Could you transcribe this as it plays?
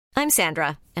I'm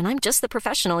Sandra, and I'm just the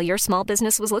professional your small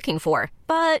business was looking for.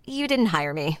 But you didn't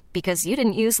hire me because you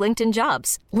didn't use LinkedIn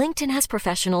Jobs. LinkedIn has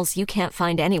professionals you can't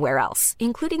find anywhere else,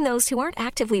 including those who aren't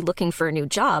actively looking for a new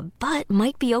job, but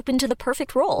might be open to the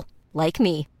perfect role, like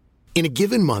me. In a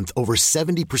given month, over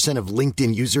 70% of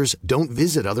LinkedIn users don't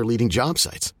visit other leading job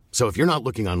sites. So if you're not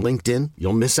looking on LinkedIn,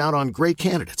 you'll miss out on great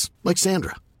candidates like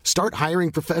Sandra. Start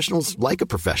hiring professionals like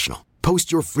a professional.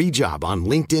 Post your free job on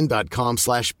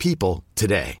linkedin.com/people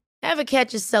today. Ever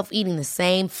catch yourself eating the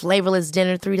same flavorless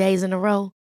dinner 3 days in a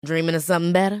row? Dreaming of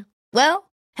something better? Well,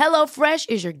 HelloFresh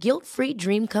is your guilt-free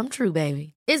dream come true,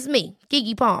 baby. It's me,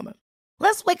 Keke Palmer.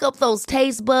 Let's wake up those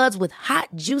taste buds with hot,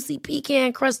 juicy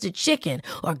pecan-crusted chicken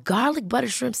or garlic butter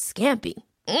shrimp scampi.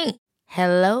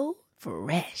 Hello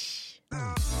Fresh.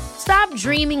 Stop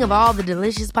dreaming of all the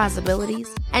delicious possibilities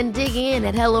and dig in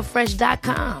at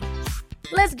HelloFresh.com.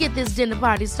 Let's get this dinner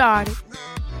party started.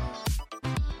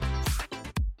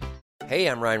 Hey,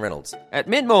 I'm Ryan Reynolds. At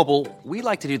Mint Mobile, we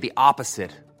like to do the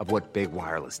opposite of what Big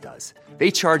Wireless does.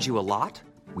 They charge you a lot,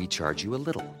 we charge you a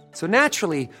little. So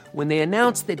naturally, when they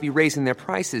announced they'd be raising their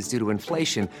prices due to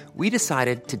inflation, we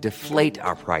decided to deflate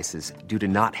our prices due to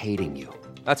not hating you.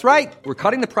 That's right. We're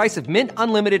cutting the price of Mint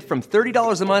Unlimited from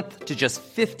 $30 a month to just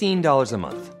 $15 a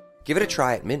month. Give it a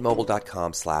try at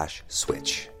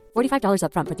mintmobile.com/switch. $45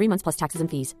 up front for 3 months plus taxes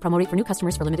and fees. Promo rate for new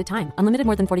customers for limited time. Unlimited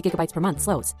more than 40 gigabytes per month.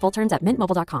 Slows full terms at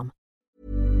mintmobile.com.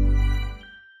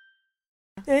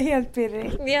 Jag är helt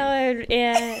pirrig. Jag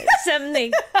är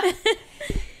sömnig.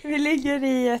 Vi ligger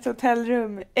i ett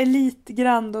hotellrum. Elite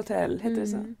Grand Hotel heter det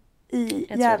så. I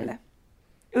Gävle.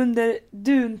 Under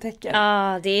duntäcken.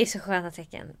 Ja, det är så sköna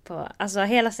tecken på. Alltså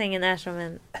hela sängen är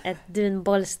som ett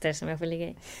dunbolster som jag får ligga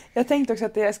i. Jag tänkte också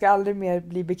att det ska aldrig mer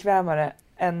bli bekvämare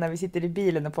än när vi sitter i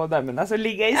bilen och poddar. Men alltså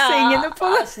ligga i sängen och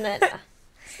podda.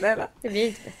 Snälla. Det blir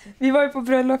inte bättre. Vi var ju på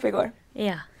bröllop igår.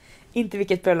 Ja. Inte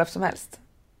vilket bröllop som helst.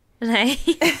 Nej.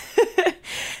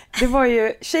 Det var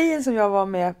ju tjejen som jag var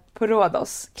med på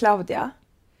Rhodos, Claudia,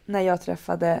 när jag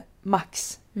träffade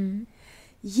Max.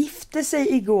 Gifte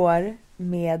sig igår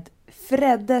med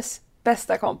Freddes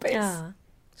bästa kompis. Ja.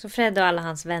 Så Fred och alla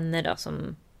hans vänner då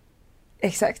som...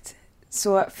 Exakt.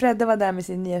 Så Fredde var där med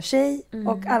sin nya tjej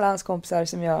och alla hans kompisar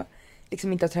som jag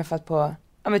liksom inte har träffat på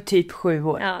typ 7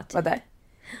 år. Ja, typ. Var där.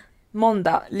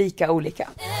 Måndag, lika olika.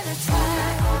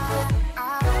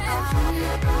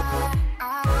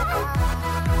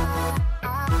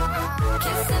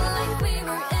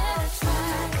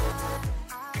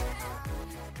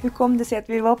 Hur kom det sig att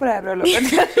vi var på det här bröllopet?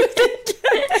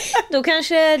 Då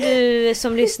kanske du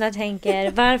som lyssnar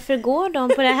tänker, varför går de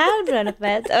på det här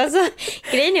bröllopet? Alltså,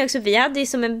 grejen är också, vi hade ju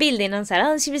som en bild innan så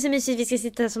här, det ska bli så mysigt, vi ska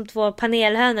sitta som 2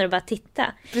 panelhönor och bara titta.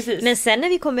 Precis. Men sen när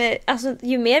vi kommer, alltså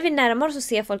ju mer vi närmar oss och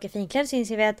ser folk i finkläder så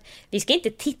inser vi att vi ska inte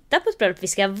titta på ett bröllop, vi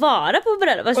ska vara på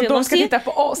bröllop. Alltså, och de ska titta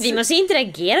på oss. Vi måste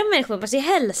interagera med människor, vi måste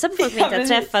hälsa på folk vi inte har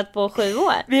träffat på 7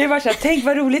 år. Vi har varit såhär, tänk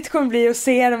vad roligt det kommer bli att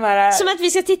se de här... Som att vi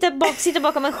ska sitta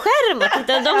bakom en skärm och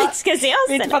titta, och de inte ska se oss.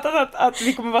 Vi har inte fattat att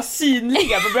vi kommer vara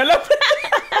synliga på bröllopet.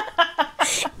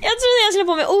 Jag trodde jag skulle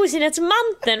på med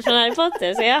osynlighetsmanteln från Harry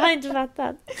Potter, så jag har inte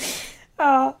fattat.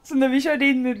 Ja, så när vi körde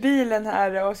in med bilen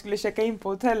här och skulle checka in på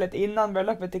hotellet innan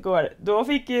bröllopet igår, då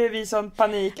fick vi sån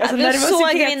panik. Alltså, då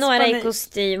såg vi några i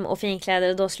kostym och finkläder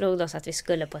och då slog det oss att vi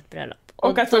skulle på ett bröllop.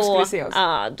 Och att folk skulle se oss.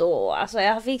 Ja, då. Alltså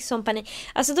jag fick sån panik.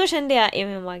 Alltså då kände jag i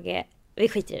min mage, vi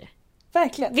skiter i det.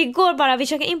 Verkligen. Vi går bara, vi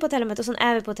checkar in på hotellrummet och sen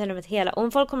är vi på hotellrummet hela. Och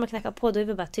om folk kommer att knacka på, då är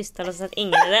vi bara tysta och så att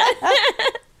ingen är där.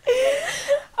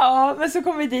 Ja, men så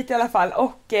kom vi dit i alla fall.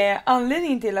 Och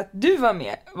anledningen till att du var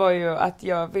med var ju att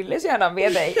jag ville så gärna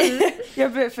med dig.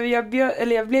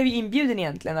 Jag blev ju inbjuden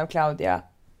egentligen av Claudia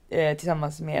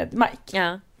tillsammans med Mike.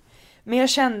 Ja. Men jag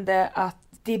kände att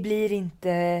det blir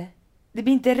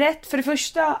inte rätt. För det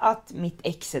första att mitt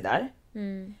ex är där.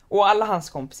 Och alla hans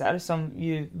kompisar som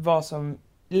ju var som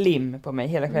lim på mig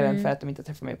hela kvällen för att de inte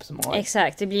träffade mig på så många år.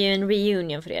 Exakt, det blir ju en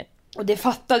reunion för er. Och det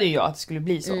fattade ju jag att det skulle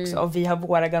bli så också. Och vi har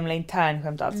våra gamla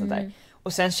internskämt och allt sånt där.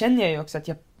 Och sen känner jag ju också att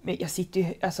jag sitter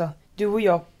ju, alltså du och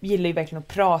jag gillar ju verkligen att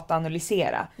prata,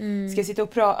 analysera. Ska jag sitta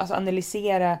och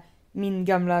analysera min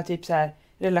gamla typ så här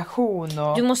relation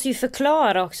och... Du måste ju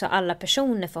förklara också alla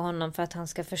personer för honom för att han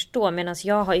ska förstå. Medan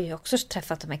jag har ju också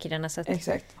träffat de här killarna så att...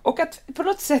 Exakt. Och att på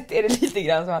något sätt är det lite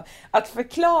grann som att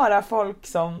förklara folk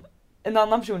som en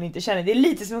annan person inte känner. Det är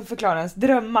lite som att förklara ens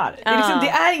drömmar. Det är, liksom, det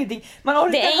är ingenting. Man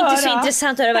orkar det är inte höra. Så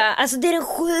intressant att höra. Alltså det är den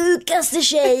sjukaste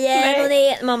tjejen. Och det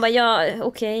är, man bara, ja,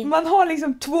 okej. Man har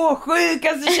liksom 2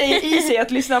 sjukaste tjejer i sig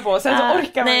att lyssna på. Sen så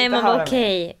orkar man inte man höra. Nej,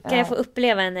 okej. Kan jag få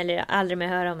uppleva henne eller aldrig mer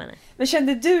höra om henne? Men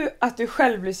kände du att du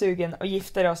själv blev sugen och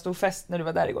gifta dig och stod fest när du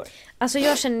var där igår? Alltså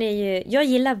jag känner ju, jag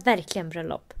gillar verkligen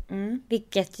bröllop.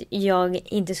 Vilket jag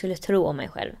inte skulle tro om mig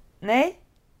själv. Nej.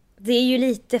 Det är ju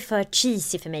lite för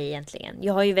cheesy för mig egentligen.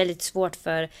 Jag har ju väldigt svårt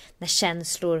för när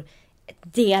känslor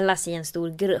delas i en stor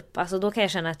grupp. Alltså då kan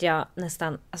jag känna att jag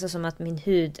nästan, alltså som att min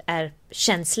hud är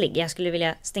känslig. Jag skulle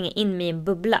vilja stänga in mig i en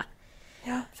bubbla.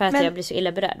 Ja, för att jag blir så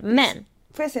illa berörd. Men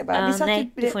får jag se bara? Vi satt nej,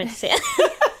 typ du får inte se.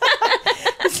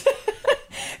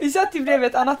 Vi satt ju bredvid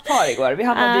ett annat par igår. Vi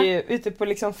hamnade ju ute på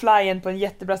liksom flyen på en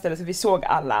jättebra ställe så vi såg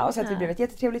alla. Och så att vi blev ett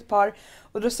jättetrevligt par.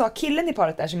 Och då sa killen i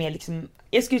paret där som är liksom,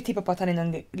 jag skulle tippa på att han är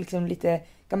någon liksom lite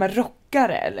gammal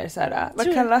rockare eller så här.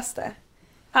 Vad kallas det?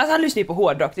 Han lyssnar ju på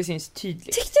hårdrock, det syns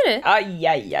tydligt. Tyckte du?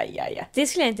 Aj. Det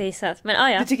skulle jag inte gissat,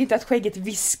 men ja. Du tycker inte att skägget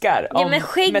viskar om men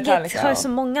skägget Metallica har så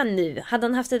många nu. Hade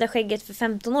han haft det där skägget för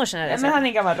 15 år sedan? Ja, men han är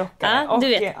en gammal rockare. Ja, och, du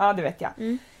vet. Ja, det vet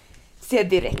jag. Se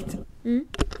direkt.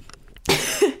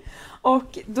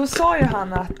 Och då sa ju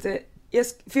han att,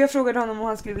 för jag frågade honom om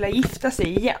han skulle vilja gifta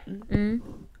sig igen.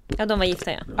 Ja, de var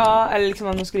gifta, ja. Ja, eller liksom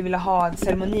om de skulle vilja ha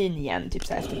ceremonin igen, typ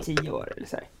så här efter 10 år eller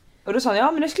så här. Och då sa han,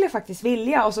 ja men det skulle jag faktiskt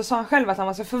vilja. Och så sa han själv att han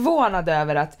var så förvånad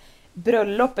över att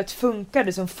bröllopet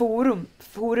funkade som forum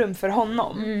för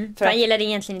honom. För han gillade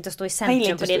egentligen inte att stå i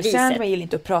centrum på det viset. Han gillade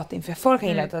inte att prata inför folk. Han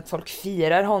gillade att folk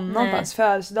firar honom på hans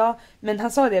födelsedag. Men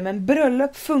han sa det, men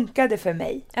bröllop funkade för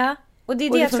mig. Ja, och det är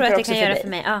det jag tror att det kan göra dig. för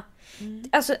mig. Ja.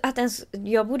 Alltså att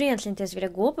jag borde egentligen inte ens vilja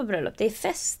gå på bröllop. Det är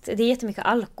fest, det är jättemycket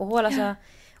alkohol alltså.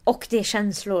 Och det är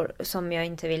känslor som jag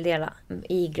inte vill dela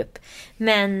i grupp.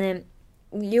 Men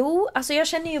jo, alltså jag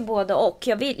känner ju både och.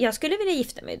 Jag skulle vilja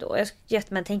gifta mig då.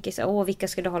 Man tänker så, vilka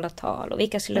skulle hålla tal och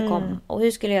vilka skulle komma och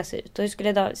hur skulle jag se ut och hur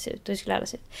skulle David se ut och hur skulle alla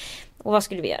se ut och vad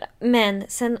skulle vi göra. Men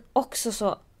sen också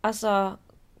så, alltså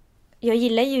jag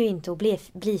gillar ju inte att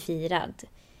bli firad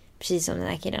precis som den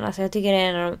här killen. Alltså jag tycker det är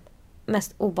en av de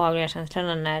mest obehagliga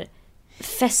känslorna när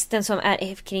festen som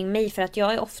är kring mig, för att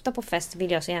jag är ofta på fest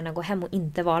vill jag så gärna gå hem och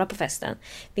inte vara på festen.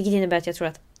 Vilket innebär att jag tror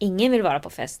att ingen vill vara på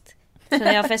fest. Så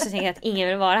när jag har fest så tänker jag att ingen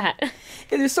vill vara här.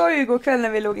 Ja, du sa ju igår kväll när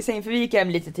vi låg i säng, för vi gick hem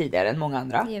lite tidigare än många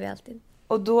andra. Det gör vi alltid.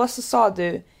 Och då så sa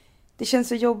du, det känns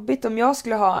så jobbigt om jag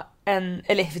skulle ha eller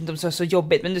jag vet inte om det var så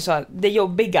jobbigt, men du sa det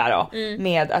jobbiga då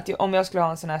med att om jag skulle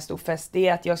ha en sån här stor fest, det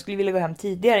är att jag skulle vilja gå hem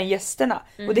tidigare än gästerna.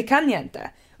 Och det kan jag inte.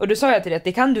 Och då sa jag till dig att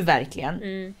det kan du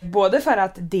verkligen. Både för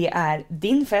att det är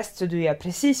din fest så du gör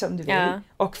precis som du vill.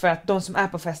 Och för att de som är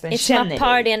på festen känner dig. It's my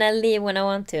party and I leave when I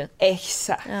want to.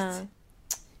 Exakt.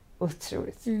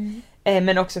 Otroligt.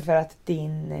 Men också för att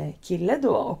din kille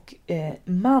då och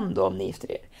man då, om ni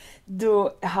gifter er,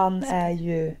 då han är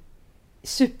ju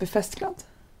superfestglad.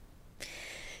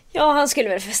 Ja, han skulle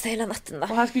väl festa hela natten då.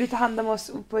 Och han skulle ta hand om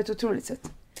oss på ett otroligt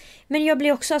sätt. Men jag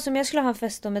blir också, alltså, om jag skulle ha en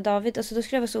fest då med David, alltså, då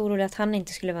skulle jag vara så orolig att han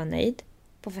inte skulle vara nöjd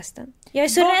på festen. Jag är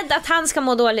så rädd att han ska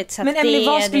må dåligt. Så men Emily,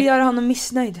 vad skulle göra honom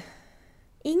missnöjd?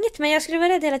 Inget, men jag skulle vara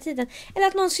rädd hela tiden. Eller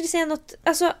att någon skulle säga något,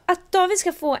 alltså att David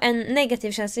ska få en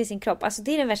negativ känsla i sin kropp. Alltså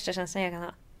det är den värsta känslan jag kan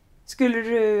ha. Skulle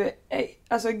du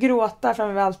alltså gråta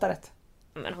framme vid altaret?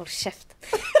 Men håll käft.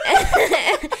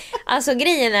 Alltså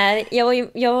grejen är,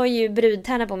 jag var ju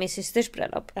brudtärna på min systers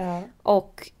bröllop.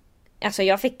 Och alltså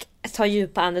jag fick ta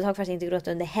djupa andetag för att inte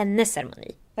gråta under hennes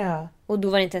ceremoni. Och då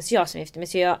var det inte ens jag som gifte mig.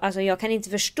 Så jag kan inte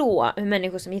förstå hur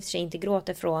människor som gifter sig inte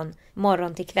gråter från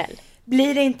morgon till kväll.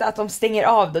 Blir det inte att de stänger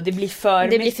av då? Det blir för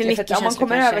mycket. För om man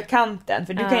kommer över kanten,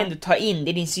 för du kan ändå ta in,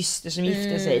 det är din syster som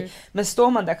gifter sig. Men står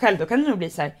man där själv, då kan det nog bli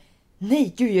så här: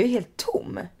 nej gud, jag är helt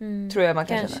tom. Tror jag man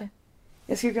kan känna.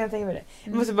 Jag skulle kunna tänka mig det.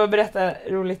 Jag måste bara berätta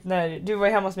roligt när du var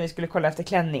hemma hos mig och skulle kolla efter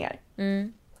klänningar.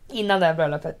 Innan det här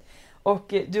bröllopet.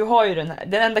 Och du har ju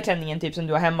den enda klänningen typ som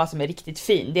du har hemma som är riktigt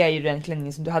fin. Det är ju den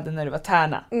klänningen som du hade när du var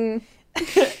tärna.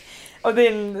 Och det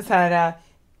är en så här,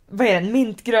 vad är den?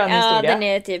 Mintgrön historia. Ja, den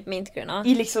är typ mintgrön. Ja.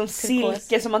 I liksom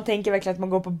silke som man tänker verkligen att man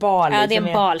går på bal. Ja, det är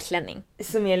en balklänning.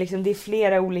 Som är liksom, det är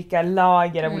flera olika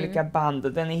lager av olika band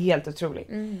och den är helt otrolig.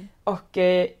 Och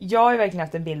jag har ju verkligen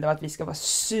haft en bild av att vi ska vara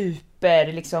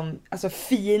super liksom, alltså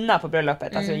fina på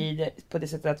bröllopet. Alltså på det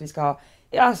sättet att vi ska ha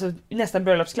alltså nästan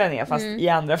bröllopsklänningar fast i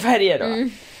andra färger då.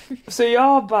 Så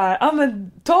jag bara,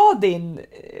 men ta din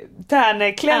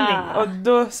tärneklänning. Och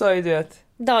då sa ju du att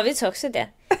David sa också det.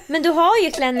 Men du har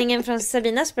ju klänningen från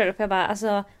Sabinas bröllop. Jag bara,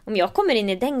 alltså om jag kommer in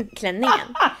i den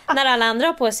klänningen när alla andra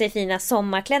har på sig fina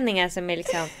sommarklänningar som är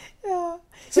liksom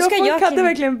så ska jag hade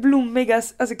verkligen blommiga,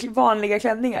 alltså vanliga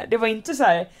klänningar. Det var inte så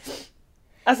här.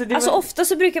 Alltså ofta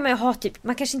så brukar man ju ha typ,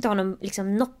 man kanske inte har någon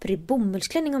liksom nopprig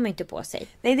bomullsklänning om man inte på sig.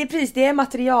 Nej, det är precis, det är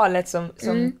materialet som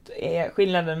är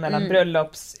skillnaden mellan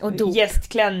bröllops och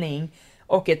gästklänning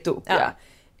och ett dop.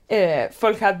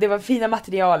 Det var fina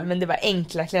material, men det var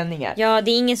enkla klänningar. Ja,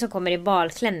 det är ingen som kommer i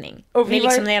balklänning. Och med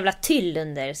liksom en jävla tyll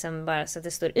under som bara så att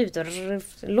det står ut och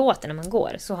låter när man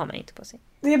går. Så har man inte på sig.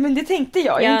 Ja, men det tänkte jag.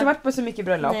 Jag har Ja. inte varit på så mycket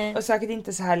bröllop. Nej. Och säkert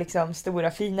inte så här liksom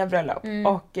stora fina bröllop.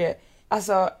 Och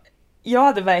alltså, jag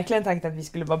hade verkligen tänkt att vi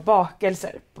skulle vara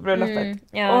bakelser på bröllopet.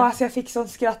 Ja. Och alltså jag fick sån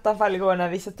skrattanfall igår när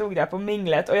vi stod där på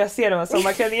minglet. Och jag ser de här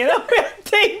sommarklänningarna och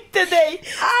jag tänkte dig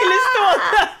skulle stå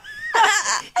där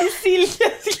i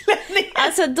silkesklänningar.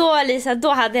 Alltså då Lisa, då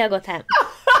hade jag gått hem.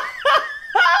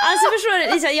 Alltså förstår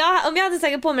du Lisa, om jag hade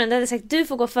tagit på mig den, då hade jag sagt du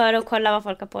får gå före och kolla vad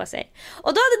folk har på sig.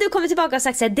 Och då hade du kommit tillbaka och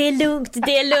sagt så här, det är lugnt. Fast det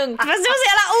var så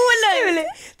jävla olugnt.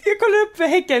 Jag kollar upp för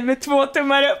häcken med 2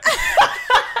 tummar upp.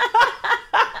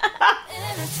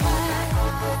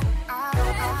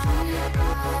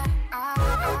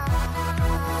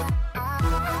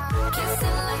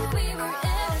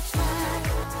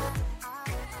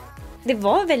 Det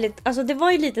var väldigt, alltså det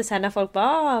var ju lite så här när folk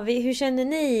bara, hur känner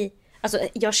ni? Alltså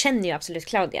jag känner ju absolut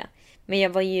Claudia. Men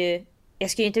jag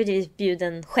skulle ju inte blivit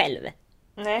bjuden själv.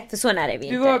 Nej. För så nära är vi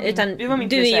inte.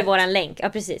 Du är ju våran länk, ja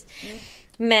precis.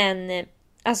 Men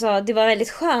alltså det var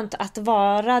väldigt skönt att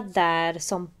vara där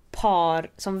som par,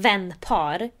 som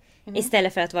vänpar.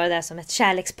 Istället för att vara där som ett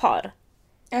kärlekspar.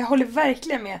 Jag håller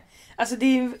verkligen med. Alltså det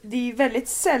är väldigt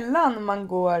sällan man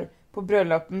går på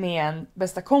bröllop med en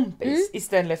bästa kompis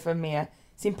istället för med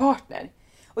sin partner.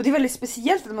 Och det är väldigt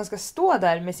speciellt att man ska stå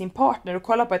där med sin partner och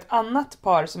kolla på ett annat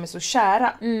par som är så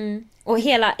kära. Och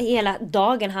hela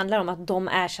dagen handlar om att de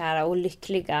är kära och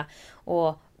lyckliga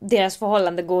och deras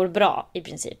förhållande går bra i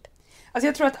princip. Alltså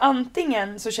jag tror att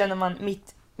antingen så känner man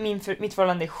mitt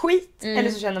förhållande är skit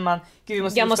eller så känner man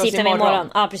gud jag måste gifta mig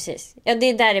imorgon. Ja precis. Ja, det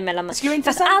är däremellan.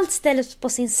 Fast allt ställs på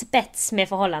sin spets med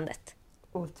förhållandet.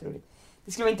 Otroligt.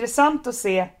 Det skulle vara intressant att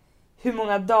se hur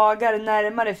många dagar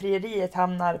närmare frieriet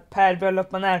hamnar per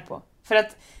bröllop man är på. För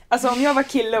att, alltså om jag var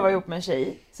kille och var ihop med en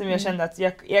tjej som jag kände att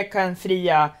jag kan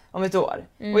fria om ett år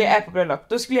och jag är på bröllop,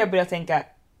 då skulle jag börja tänka,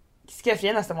 ska jag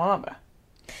fria nästa månad bara?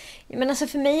 Men alltså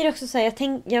för mig är det också så här,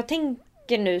 jag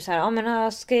tänker nu så här,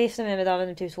 jag ska gifta mig med David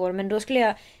om typ 2 år, men då skulle jag,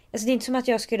 alltså det är inte som att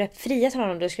jag skulle fria till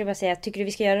honom, då skulle jag bara säga, tycker du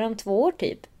vi ska göra det om 2 år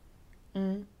typ?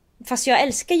 Fast jag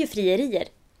älskar ju frierier.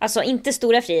 Alltså inte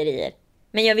stora frierier.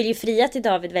 Men jag vill ju fria till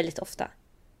David väldigt ofta.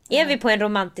 Är vi på en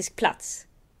romantisk plats,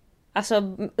 alltså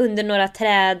under några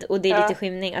träd och det är lite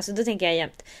skymning, alltså då tänker jag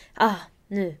jämt,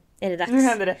 nu är det dags. Nu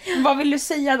händer det. Vad vill du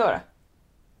säga då?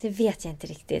 Det vet jag inte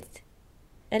riktigt.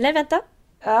 Eller vänta.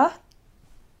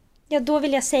 Ja, då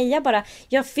vill jag säga bara,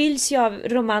 jag fylls ju av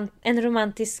en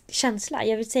romantisk känsla.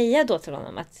 Jag vill säga då till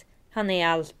honom att han är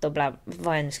allt och bla,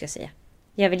 vad jag nu ska säga.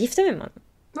 Jag vill gifta mig med honom.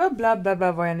 Vad bla bla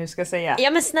bla vad jag nu ska säga.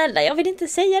 Ja men snälla, jag vill inte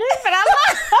säga det för alla.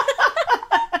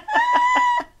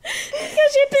 Det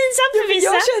kanske är pinsamt för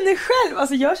vissa.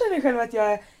 Jag känner själv att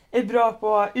jag är bra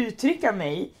på att uttrycka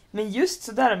mig. Men just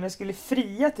så där om jag skulle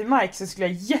fria till Mike så skulle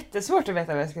jag jättesvårt att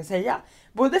veta vad jag ska säga.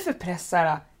 Både för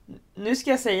pressarna, nu ska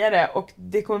jag säga det och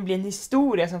det kommer bli en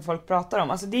historia som folk pratar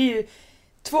om. Alltså det är ju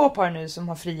 2 par nu som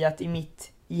har friat i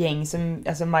mitt gäng, som,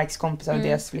 alltså Mikes kompisar och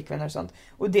deras flickvänner och sånt.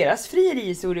 Och deras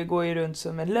frierihistorier går ju runt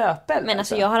som en löpeld. Men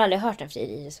alltså jag har aldrig hört en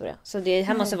frierihistoria. Så det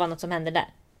här måste vara något som händer där.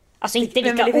 Alltså inte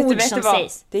vilka ord som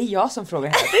sägs. Det är jag som frågar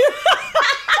här.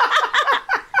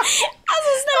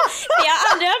 Alltså snälla, jag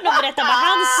har aldrig hört någon berätta vad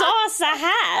han sa så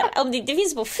här. Om det inte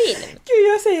finns på film. Gud,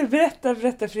 jag säger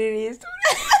berätta frierihistoria.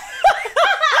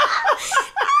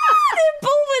 Du är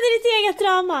boven i ditt eget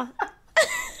drama.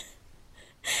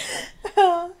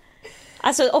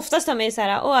 Alltså oftast har man ju så här,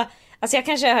 alltså jag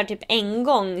kanske har hört typ en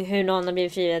gång hur någon har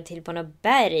blivit friad till på något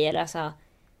berg eller alltså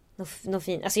något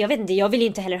fint. Alltså jag vet inte, jag vill ju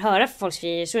inte heller höra för folks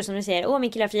frierier. Som du säger,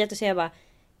 min kille har friat, och så säger jag bara,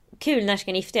 kul, när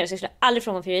ska ni gifta er? Så jag skulle aldrig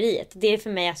fråga om frieriet. Det är för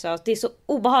mig alltså, det är så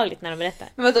obehagligt när de berättar.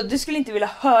 Men vadå, du skulle inte vilja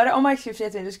höra om Mike skulle fria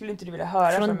till, du skulle inte vilja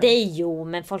höra från dig, jo,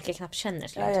 men folk jag knappt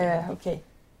känner. Ja, okej.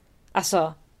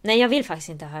 Alltså, nej jag vill faktiskt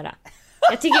inte höra.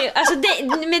 Jag tycker, alltså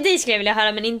med dig skulle jag vilja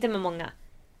höra, men inte med många.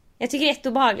 Jag tycker det är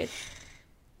jätteobehagligt.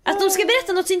 Att de ska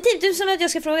berätta något så intimt. Du som att jag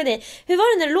ska fråga dig, hur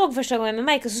var det när du låg första gången med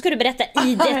Mike, och så ska du berätta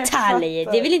i detalj.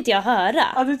 Det vill inte jag höra.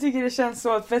 Ja, du tycker det känns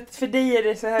så, för dig är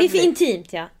det så hemligt. Det är för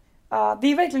intimt, ja. Ja, det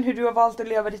är verkligen hur du har valt att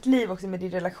leva ditt liv också med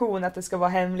din relation, att det ska vara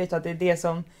hemligt och att det är det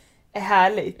som är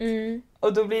härligt.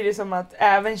 Och då blir det som att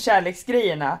även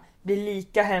kärleksgrejerna blir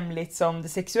lika hemligt som det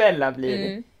sexuella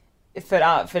blir.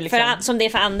 För liksom, som det är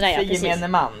för andra, ja, precis. Gemene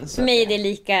man. För mig är det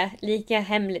lika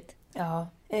hemligt. Ja.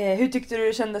 Hur tyckte du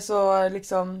det kändes så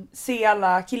liksom se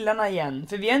alla killarna igen?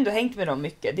 För vi har ändå hängt med dem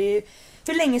mycket.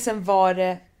 Hur länge sedan var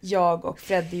det jag och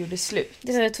Freddy gjorde slut?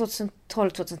 Det var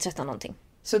 2012-2013 någonting.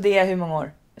 Så det är hur många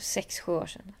år? 6-7 år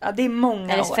sedan. Ja, det är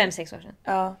många år. 5-6 år sedan.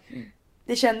 Ja.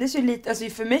 det kändes ju lite, alltså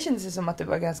för mig kändes det som att det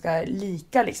var ganska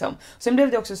lika liksom. Sen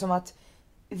blev det också som att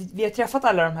vi har träffat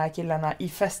alla de här killarna i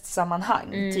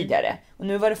festsammanhang tidigare. Och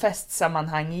nu var det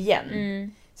festsammanhang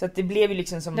igen. Så att det blev ju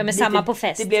liksom som... De är lite, samma på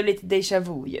fest. Det blev lite déjà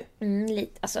vu ju.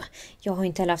 Lite. Alltså, jag har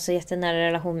inte haft så jättenära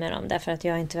relation med dem. Därför att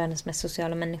jag är inte världens mest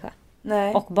sociala människa.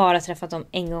 Nej. Och bara träffat dem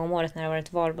en gång om året när det har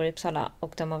varit valborg i Uppsala.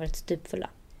 Och de har varit stupfulla.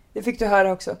 Det fick du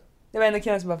höra också. Det var en av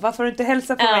killarna som bara, varför har du inte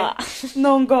hälsat på mig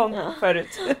någon gång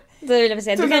förut? Då vill jag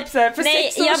säga, Tog upp så här, för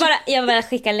nej, 6 år jag bara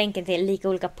skickar länken till Lika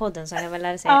olika podden så jag vill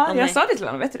lära sig Ja, om jag mig. sa det till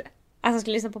honom, vet du det? Att han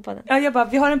skulle lyssna på podden. Ja, jag bara,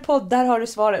 vi har en podd, där har du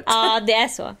svaret. Ja, det är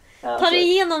så. Ta dig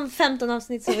igenom 15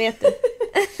 avsnitt så vet du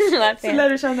varför. Så lär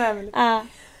du känna Emily.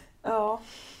 Ja.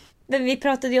 Men vi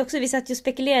pratade ju också, vi satt ju och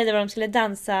spekulerade vad de skulle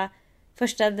dansa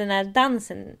första den här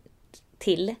dansen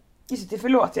till. Just det,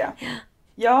 förlåt ja.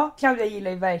 Ja, Claudia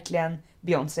gillar ju verkligen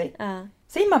Beyoncé.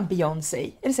 Säger man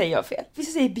Beyoncé? Eller säger jag fel?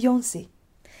 Vissa säger Beyoncé.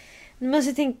 Nu måste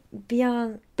jag tänka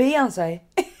Beyoncé.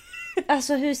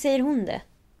 Alltså hur säger hon det?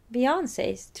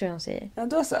 Beyoncé tror jag hon säger. Ja,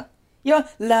 då så. Ja,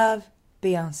 love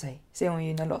Beyoncé säger hon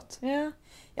ju i en låt.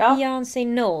 Ja. Beyoncé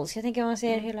Knowles. Jag tänker om man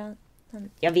säger hela...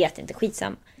 Jag vet inte,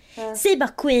 skitsam. Säg bara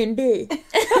Queen Bee.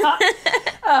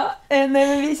 Nej,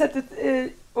 men vi satt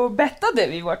och bettade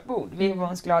vid vårt bord. Vi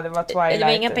var glada, det var Twilight. Det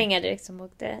var inga pengar direkt som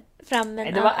åkte fram. Men,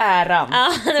 nej, det var äran.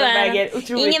 Ja, det var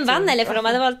äran. Ingen vann eller för de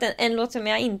hade valt en låt som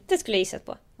jag inte skulle gissat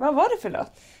på. Vad var det för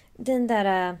låt? Den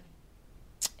där...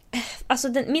 Alltså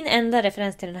min enda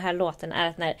referens till den här låten är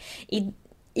att när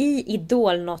i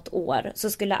Idol något år så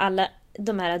skulle alla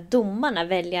de här domarna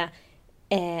välja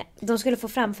de skulle få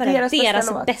framföra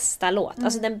deras bästa låt.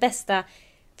 Alltså den bästa,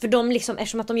 för de liksom,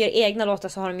 eftersom att de gör egna låtar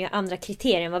så har de ju andra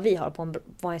kriterier än vad vi har på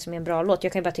vad som är en bra låt.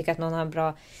 Jag kan ju bara tycka att någon har en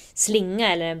bra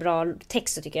slinga eller en bra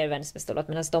text så tycker jag är världens bästa låt,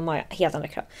 medan de har helt andra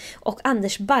krav. Och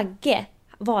Anders Bagge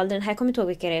valde den här, kommer inte ihåg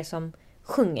vilka det är som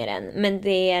sjunger den, men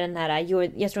det är den här,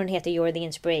 jag tror den heter You're the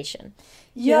Inspiration.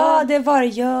 Ja, det var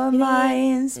You're my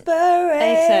inspiration.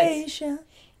 Exakt.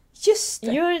 Just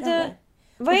det.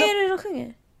 Vad är det de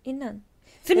sjunger innan?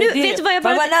 För nu, vet du vad jag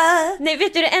bara... Nej,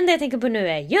 vet du, det enda jag tänker på nu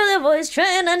är You're the voice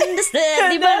trying to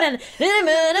understand. Det är bara den... Det är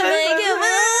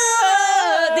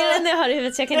det enda jag har i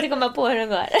huvudet så jag kan inte komma på hur den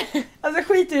går. Alltså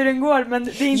skit i hur den går, men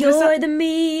det är intressant. You're the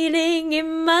meaning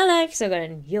in my life. Så går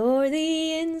den You're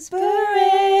the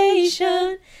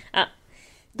inspiration. Ja.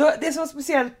 Det som var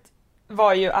speciellt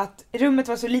var ju att rummet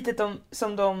var så litet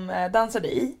som de dansade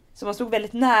i. Så man stod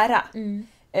väldigt nära.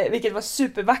 Vilket var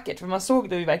supervackert, för man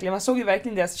såg ju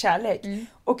verkligen deras kärlek.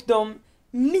 Och de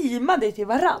mimade till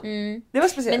varann. Det var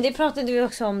speciellt. Men det pratade vi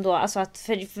också om då, alltså att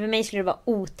för mig skulle det vara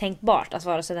otänkbart att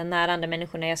vara så där nära andra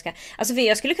människor när jag ska... Alltså för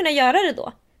jag skulle kunna göra det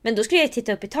då. Men då skulle jag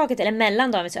titta upp i taket eller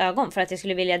mellan Davids ögon för att jag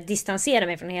skulle vilja distansera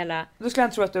mig från hela... Då skulle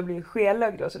han tro att du har blivit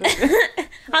skelögd då.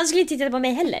 Han skulle inte titta på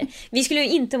mig heller. Vi skulle ju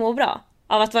inte må bra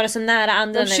av att vara så nära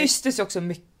andra. De kysstes också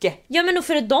mycket. Ja, men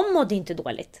för de mådde inte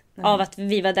dåligt av att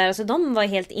vi var där. Alltså, de var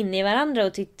helt inne i varandra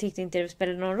och tyckte inte det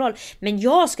spelade någon roll. Men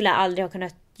jag skulle aldrig ha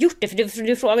kunnat gjort det. För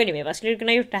du frågade mig, vad skulle du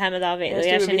kunna gjort det här med David? Och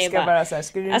jag känner bara så här,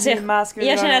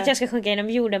 jag känner att jag ska sjunka genom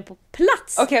jorden på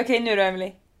plats. Okej, nu då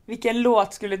Emily. Vilken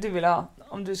låt skulle du vilja ha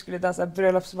om du skulle dansa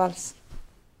bröllopsvals?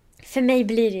 För mig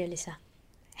blir det ju Lisa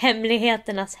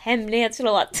Hemligheternas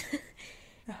hemlighetslåt.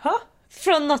 Jaha.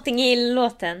 Från Notting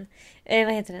Hill-låten.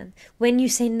 Vad heter den? When You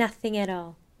Say Nothing At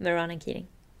All med Ronan Keating.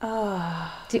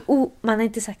 Man har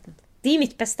inte sagt något. Det är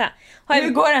mitt bästa. Hur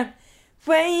går den?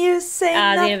 When you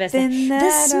say nothing at all.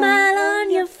 The smile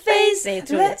on your face.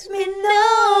 Let me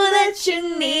know that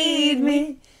you need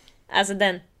me. Alltså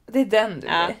den. Det är den du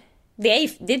är.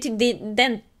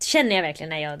 Den känner jag verkligen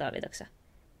när jag och David också.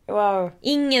 Wow.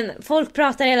 Folk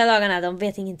pratar hela dagarna, de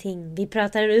vet ingenting. Vi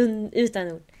pratar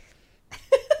utan ord.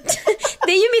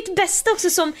 Det är ju mitt bästa också,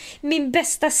 som min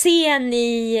bästa scen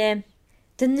i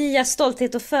den nya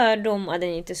Stolthet och fördom. Ja, den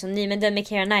är inte så ny, men den med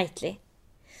Keira Knightley.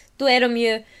 Då är de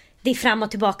ju, det är fram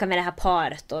och tillbaka med det här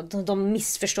paret och de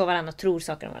missförstår varandra och tror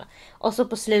saker om varandra. Och så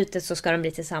på slutet så ska de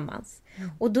bli tillsammans.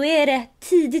 Och då är det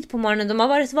tidigt på morgonen, de har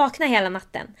varit vakna hela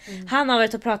natten. Han har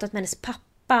varit och pratat med hennes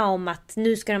pappa om att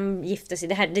nu ska de gifta sig.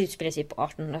 Det utspelar sig på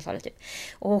 1800-talet typ.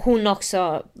 Och hon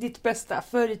också... Ditt bästa,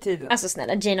 förr i tiden. Alltså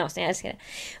snälla, Jane Austen, jag älskar det.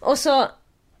 Och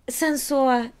sen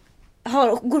så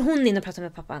går hon in och pratar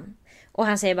med pappan. Och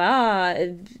han säger bara,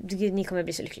 ni kommer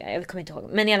bli så lyckliga. Jag kommer inte ihåg.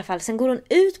 Men i alla fall, sen går hon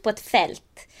ut på ett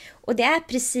fält. Och det är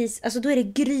precis, alltså då är det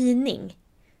gryning.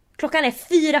 Klockan är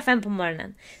 4-5 på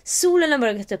morgonen. Solen har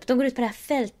börjat upp, de går ut på det här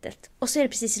fältet. Och så är det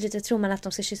precis i slutet, tror man att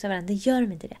de ska kyssa varandra. Det gör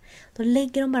de inte det. Då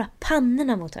lägger de bara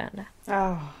pannorna mot varandra.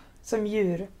 Som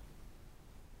djur.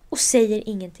 Och säger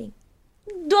ingenting.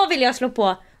 Då vill jag slå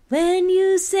på When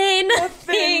you say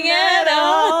nothing at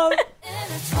all.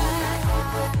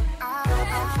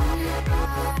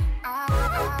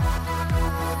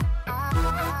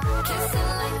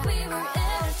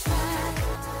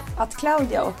 att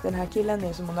Claudia och den här killen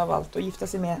nu som hon har valt att gifta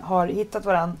sig med har hittat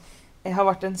varann har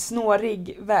varit en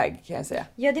snårig väg, kan jag säga.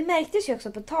 Ja, det märktes ju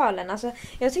också på talen. Alltså,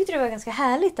 jag tyckte det var ganska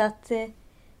härligt att...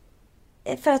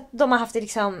 För att de har haft det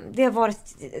liksom... Det har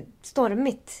varit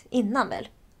stormigt innan väl.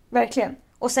 Verkligen.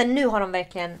 Och sen nu har de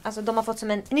verkligen... Alltså de har fått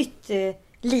som ett nytt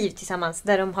liv tillsammans.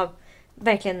 Där de har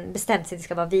verkligen bestämt sig att det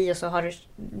ska vara vi. Och så har det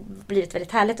blivit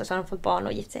väldigt härligt. Och så har de fått barn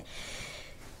och gift sig.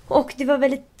 Och det var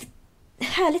väldigt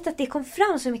härligt att det kom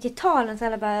fram så mycket i talen. Så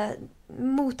alla bara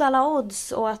mot alla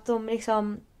odds. Och att de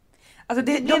liksom... Alltså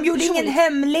de gjorde ingen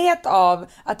hemlighet av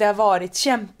att det har varit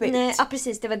kämpigt. Nej, ja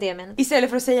precis, det var det jag menade. Istället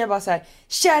för att säga bara så här: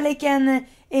 kärleken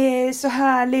är så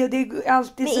härlig och det är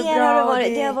alltid men så bra.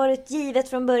 Det har varit givet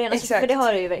från början. Alltså, för det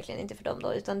har det ju verkligen inte för dem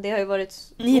då. Utan det har ju varit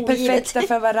ni är ogivet. perfekta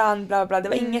för varann, bla bla. Det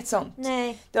var inget sånt.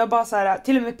 Nej. Det var bara så här,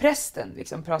 till och med prästen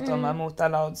liksom pratade om mot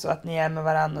alla odds och att ni är med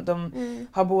varann. Och de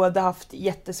har båda haft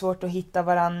jättesvårt att hitta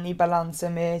varann i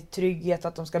balansen med trygghet.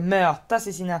 Att de ska mötas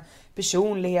i sina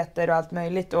personligheter och allt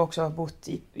möjligt. Och också har bott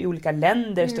i olika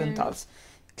länder stundtals.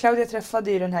 Claudia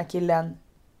träffade ju den här killen,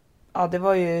 ja det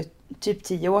var ju typ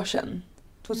 10 år sedan.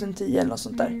 2010 eller något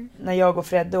sånt där. När jag och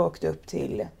Fredde åkte upp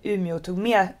till Umeå och tog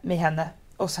med mig henne,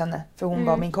 för hon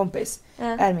var min kompis.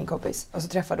 Är min kompis. Och så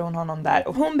träffade hon honom där.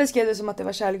 Och hon beskrev det som att det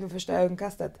var kärlek vid första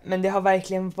ögonkastet. Men det har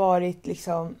verkligen varit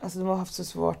liksom, alltså de har haft så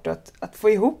svårt att få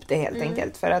ihop det helt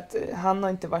enkelt. För att han har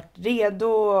inte varit redo.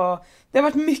 Och det har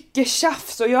varit mycket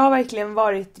tjafs och jag har verkligen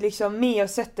varit liksom med och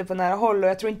sett det på nära håll. Och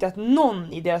jag tror inte att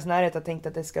någon i deras närhet har tänkt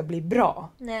att det ska bli bra.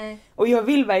 Nej. Och jag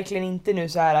vill verkligen inte nu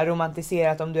så här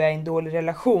romantisera att om du är i en dålig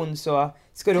relation så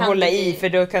ska du hålla i, för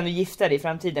då kan du gifta dig i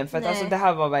framtiden. För att alltså det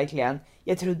här var verkligen,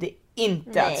 jag trodde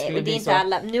inte att det skulle bli så.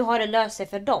 Alla. Nu har det löst sig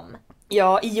för dem.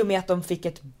 Ja, i och med att de fick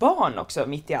ett barn också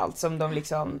mitt i allt som de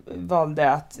liksom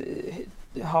valde att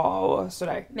ha och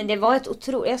sådär. Men det var ett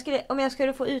otroligt... Om jag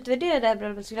skulle få utvärdera det här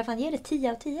bröllopet skulle jag fan ge det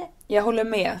 10 av 10. Jag håller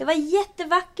med. Det var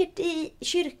jättevackert i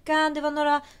kyrkan. Det var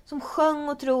några som sjöng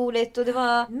otroligt. Och det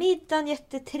var middagen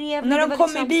jättetrevlig. När de kom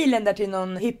liksom... i bilen där till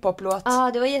någon hiphop-låt.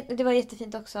 Ja, det var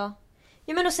jättefint också.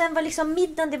 Ja, men och sen var liksom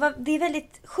middagen... Det är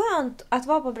väldigt skönt att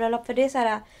vara på bröllop. För det är så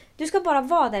här... Du ska bara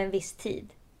vara där en viss tid.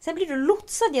 Sen blir du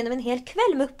lotsad genom en hel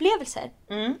kväll med upplevelser.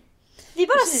 Vi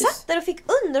bara satt där och fick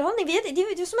underhållning. Det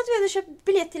var som att vi hade köpt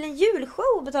biljett till en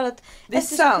julshow och betalat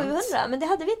 1700. Men det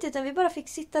hade vi inte, utan vi bara fick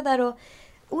sitta där och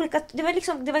det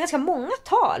var ganska många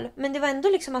tal. Men det var ändå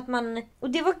liksom att man... Och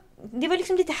det var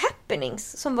liksom lite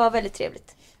happenings som var väldigt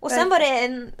trevligt. Och sen var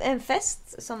det en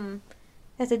fest som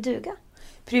hette duga.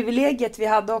 Privilegiet vi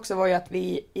hade också var ju att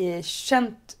vi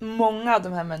känt många av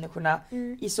de här människorna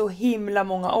i så himla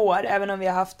många år. Även om vi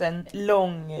har haft en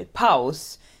lång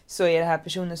paus så är det här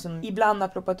personer som ibland har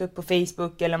ploppat upp på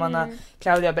Facebook eller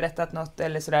Claudia har berättat något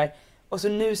eller sådär. Och så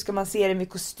nu ska man se dem i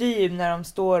kostym när de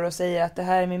står och säger att det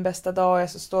här är min bästa dag, jag är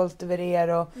så stolt över er.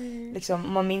 Och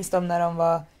liksom, man minns dem när de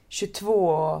var 22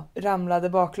 och ramlade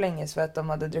baklänges för att de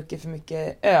hade druckit för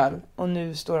mycket öl. Och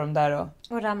nu står de där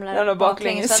och ramlar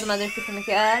baklänges för att de hade druckit för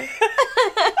mycket öl.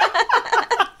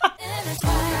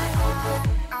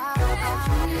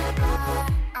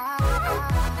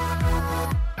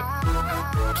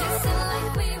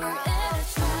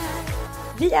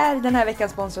 Vi är den här veckan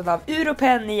sponsrade av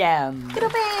Europen igen.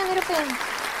 Europen.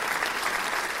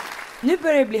 Nu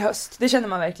börjar det bli höst, det känner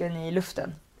man verkligen i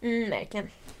luften. Verkligen.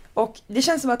 Och det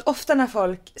känns som att ofta när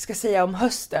folk ska säga om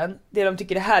hösten, det de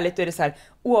tycker är härligt, då är det så här: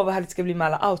 åh vad härligt det ska bli med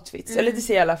alla outfits. Eller det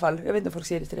säger i alla fall, jag vet inte om folk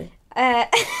säger det till dig.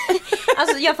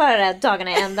 Alltså jag får höra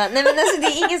dagarna i ända. Nej men alltså det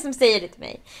är ingen som säger det till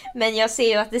mig. Men jag ser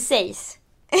ju att det sägs.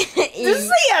 Du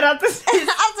ser att det sägs?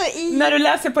 Alltså när du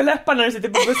läser på läpparna när du sitter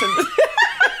på bussen.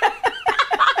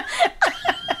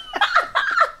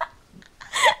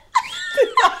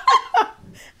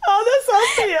 Ja, det är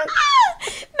så fel.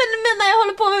 Men när jag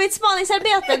håller på med mitt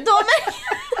spaningsarbete då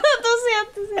ser jag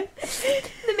inte.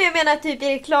 Men jag menar typ i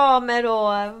reklamer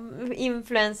och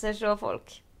influencers och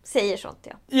folk säger sånt,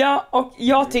 ja. Ja, och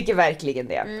jag tycker verkligen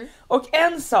det. Och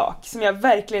en sak som jag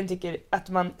verkligen tycker att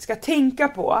man ska tänka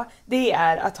på, det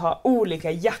är att ha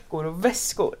olika jackor och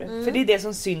väskor. För det är det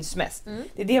som syns mest.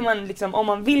 Det är det man liksom, om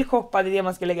man vill shoppa, det är det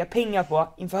man ska lägga pengar på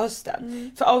inför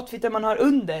hösten. För outfiten man har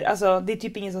under, alltså det är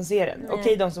typ ingen som ser den.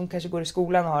 Okej, de som kanske går i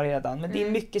skolan har redan, men det är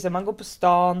mycket så man går på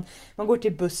stan, man går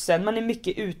till bussen, man är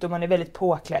mycket ute och man är väldigt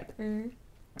påklädd.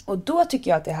 Och då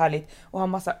tycker jag att det är härligt att ha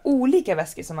massa olika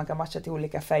väskor som man kan matcha till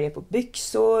olika färger på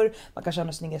byxor. Man kanske har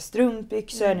några snygga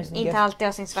strumpbyxor. Inte alltid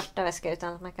ha sin svarta väska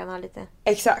utan att man kan ha lite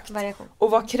variation.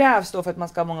 Och vad krävs då för att man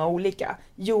ska ha många olika?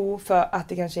 Jo, för att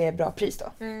det kanske är bra pris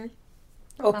då.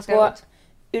 Och på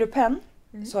Europen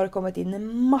så har det kommit in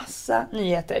en massa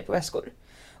nyheter på väskor.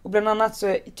 Och bland annat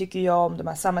så tycker jag om de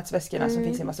här sammetsväskorna som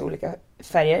finns i en massa olika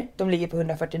färger. De ligger på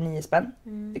 149 spänn.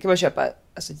 Det kan man köpa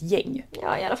alltså ett gäng.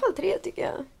 Ja, i alla fall 3 tycker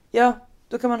jag. Ja,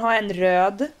 då kan man ha en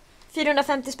röd.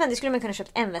 450 spänn, det skulle man kunna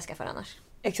köpt en väska för annars.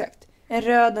 Exakt. En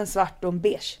röd, en svart och en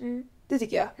beige. Det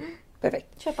tycker jag.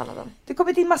 Perfekt. Köp alla dem. Det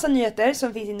kommer till massa nyheter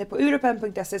som finns inne på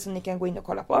europen.se som ni kan gå in och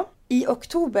kolla på. I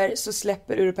oktober så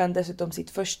släpper Europen dessutom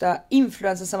sitt första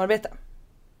influencersamarbete.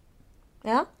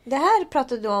 Ja, det här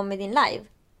pratade du om i din live.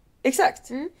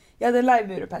 Exakt. Jag hade en live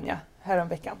med Europen härom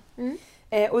veckan.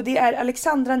 Och det är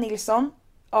Alexandra Nilsson,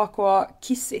 aka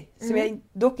Kissy, som jag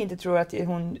dock inte tror att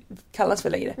hon kallas för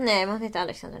längre. Nej, men hon heter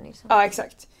Alexandra Nilsson. Ja,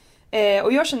 exakt.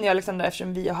 Och jag känner ju Alexandra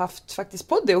eftersom vi har haft faktiskt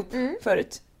podd ihop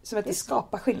förut. Som att det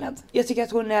skapar skillnad. Jag tycker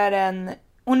att hon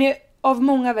är av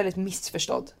många väldigt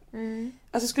missförstådd.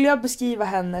 Alltså skulle jag beskriva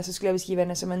henne så skulle jag beskriva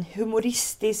henne som en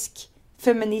humoristisk,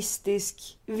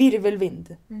 feministisk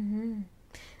virvelvind.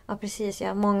 Ja, precis.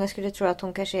 Ja. Många skulle tro att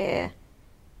hon kanske är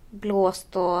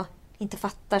blåst och inte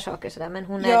fattar saker och sådär. Men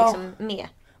hon är liksom med.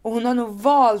 Och hon har nog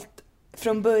valt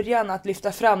från början att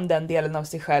lyfta fram den delen av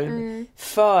sig själv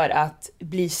för att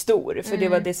bli stor. För det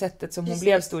var det sättet som hon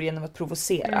blev stor genom att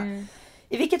provocera.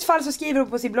 I vilket fall så skriver hon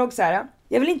på sin blogg så här: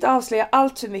 jag vill inte avslöja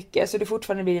allt för mycket så det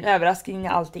fortfarande blir en överraskning när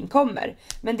allting kommer.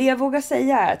 Men det jag vågar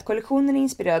säga är att kollektionen är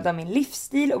inspirerad av min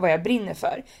livsstil och vad jag brinner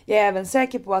för. Jag är även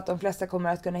säker på att de flesta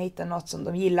kommer att kunna hitta något som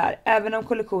de gillar. Även om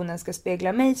kollektionen ska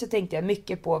spegla mig så tänkte jag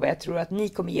mycket på vad jag tror att ni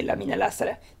kommer gilla, mina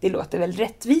läsare. Det låter väl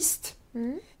rättvist?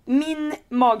 Min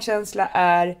magkänsla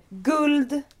är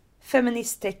guld,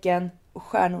 feministtecken och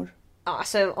stjärnor. Ja,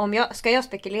 alltså ska jag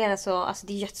spekulera så alltså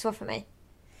det är jättesvårt för mig.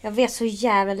 Jag vet så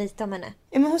jävla lite om henne.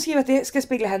 Ja, men hon skriver att det ska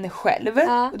spegla henne själv.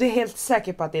 Och det är helt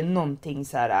säker på att det är någonting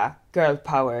så här girl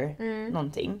power,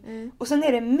 någonting. Och sen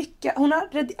är det mycket, hon har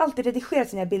alltid redigerat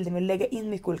sina bilder med att lägga in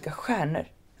mycket olika stjärnor.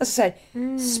 Alltså så här,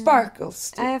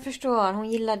 sparkles. Ja, jag förstår.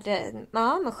 Hon gillade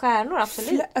med stjärnor,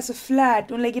 absolut. Alltså flärd,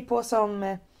 hon lägger på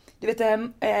som du vet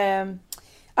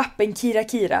appen Kira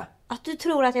Kira. Att du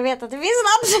tror att jag vet att det finns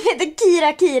en app som heter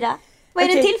Kira Kira. Vad är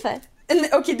det till för?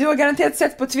 Okej, du har garanterat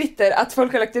sett på Twitter att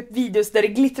folk har lagt upp videos där det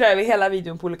glittrar över hela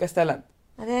videon på olika ställen.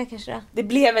 Ja, det är kanske det. Det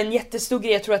blev en jättestor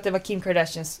grej, jag tror att det var Kim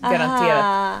Kardashians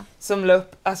garanterat. Som la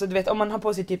upp, alltså du vet om man har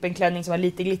på sig typ en klänning som har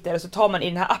lite glitter och så tar man i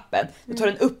den här appen. Då tar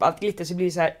den upp allt glitter så blir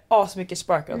det så här asmycket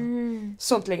sparkle.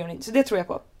 Sånt lägger man in, så det tror jag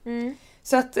på.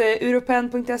 Så att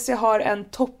europen.se har en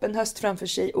toppen höst framför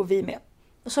sig och vi med.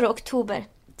 Och så är det oktober.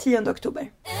 10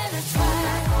 oktober.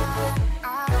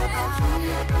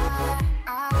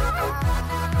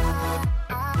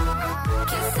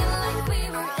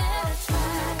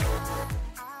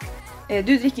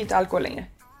 Du dricker inte alkohol längre.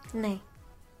 Nej.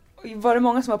 Var det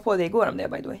många som var på det igår om det,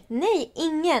 by the way? Nej,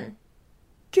 ingen.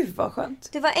 Gud vad skönt.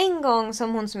 Det var en gång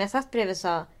som hon som jag satt bredvid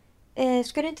sa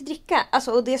ska du inte dricka?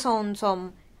 Alltså, och det sa hon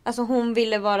som alltså hon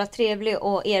ville vara trevlig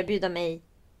och erbjuda mig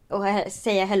och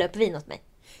säga hälla upp vin åt mig.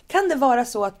 Kan det vara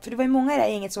så att, för det var ju många i det här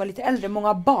gänget som var lite äldre,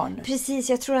 många barn. Precis,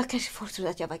 jag tror att kanske folk trodde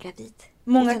att jag var gravid.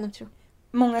 Många, kan de tro.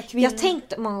 Många kvinnor. Jag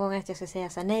tänkte många gånger att jag ska säga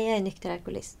så här: nej, jag är nykter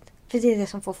alkoholist. För det är det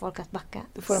som får folk att backa.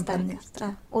 Då får de panik.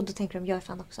 Ja. Och då tänker de, jag är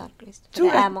fan också alkoholist.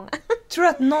 Tror det är många. Tror du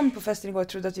att någon på festen igår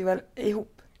trodde att vi var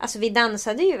ihop? Alltså vi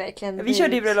dansade ju verkligen. Vi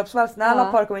körde i bröllopsvals. När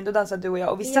alla par kom in, då dansade du och jag.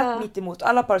 Och vi satt mitt emot.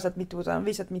 Alla par satt mitt emot varandra.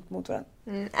 Vi satt mitt emot varandra.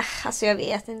 Alltså jag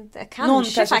vet inte.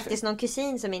 Kanske faktiskt någon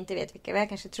kusin som inte vet vilka. Jag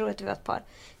kanske tror att vi var ett par.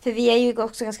 För vi är ju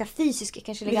också ganska fysiska.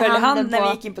 Kanske vi höll hand när vi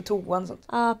gick in på toan. Sånt.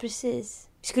 Ja, precis.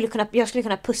 Jag skulle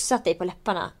kunna pussa dig på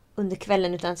läpparna under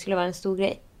kvällen utan att det skulle vara en stor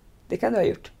grej. Det kan du ha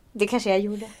gjort. Det kanske jag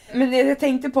gjorde. Men jag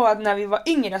tänkte på att när vi var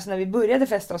yngre, alltså när vi började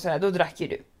festa och sådär, då drack ju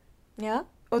du. Ja.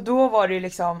 Och då var det ju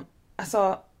liksom,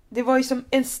 alltså det var ju som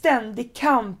en ständig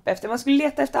kamp efter, man skulle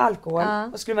leta efter alkohol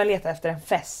och skulle man leta efter en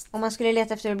fest. Och man skulle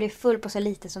leta efter att bli full på så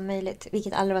lite som möjligt,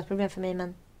 vilket aldrig var ett problem för mig,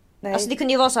 men nej. Alltså det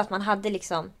kunde ju vara så att man hade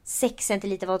liksom 6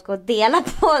 centiliter vodka att dela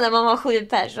på när man var 7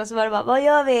 pers. Och så var det bara, vad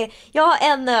gör vi? Jag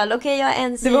har en öl, okej, jag har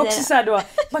en cider. Det var också så här då,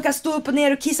 man kan stå upp och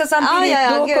ner och kissa samtidigt.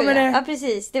 Ja,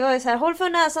 precis. Det var ju så här, håll för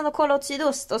näsan och kolla åt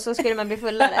sydost. Och så skulle man bli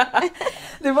fullare.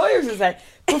 Det var ju också så här,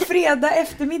 på fredag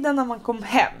eftermiddag när man kom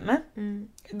hem,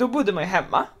 då bodde man ju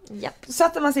hemma. Japp. Så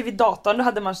satte man sig vid datorn, då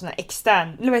hade man sån här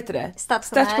extern, eller vad heter det?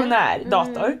 Stationär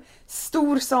dator.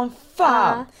 Stor som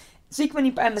fan. Så gick man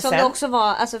in på MSN. Som det också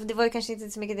var, alltså det var ju kanske inte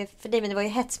så mycket det för dig, men det var ju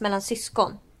hets mellan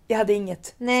syskon. Jag hade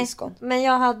inget syskon. Men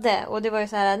jag hade, och det var ju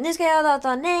så här: nu ska jag ha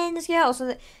datorn, nej nu ska jag. Och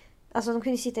så, alltså de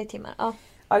kunde sitta i timmar.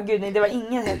 Ja gud nej, det var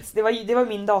ingen hets. Det var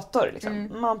min dator liksom.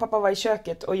 Mamma och pappa var i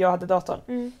köket och jag hade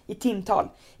datorn. I timtal.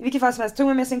 I vilket fall som helst tog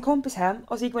man med sin kompis hem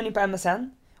och så gick man in på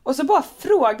MSN. Och så bara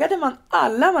frågade man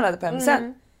alla man hade på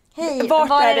MSN. Hej,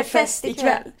 vart är det fest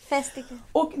ikväll? Fest ikväll.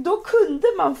 Och då kunde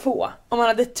man få, om man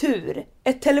hade tur,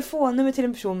 ett telefonnummer till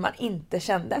en person man inte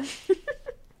kände.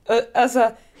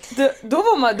 Alltså,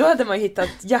 då hade man ju hittat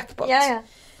jackpot. Ja.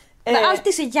 Det var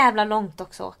alltid så jävla långt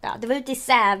också åka. Det var ute i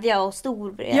Sävja och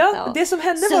Storvreta. Ja, det som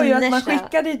hände var ju att man Sunnersta.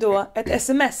 skickade då ett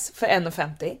sms för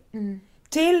 1,50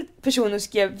 till personen och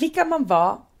skrev vilka man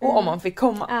var och om man fick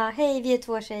komma. Ja, hej, vi är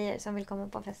 2 tjejer som vill komma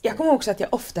på festen. Jag kommer också att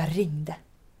jag ofta ringde.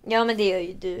 Ja, men det gör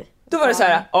ju du. Då var det så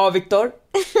här, Viktor.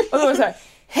 Och då var det så här,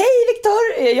 hej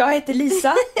Viktor, jag heter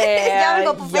Lisa. Jag vill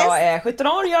gå på fest. Jag är 17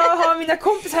 år, jag har mina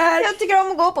kompisar här. Jag tycker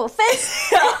om att gå på fest.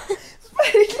 Ja,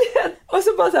 verkligen. Och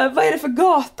så bara så här, vad är det för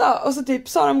gata? Och så typ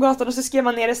sa de gatan och så skrev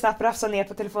man ner det snabbt, rafsade ner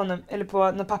på telefonen eller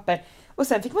på något papper. Och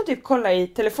sen fick man typ kolla i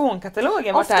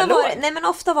telefonkatalogen vart det här låg.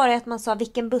 Ofta var det att man sa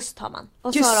vilken buss tar man.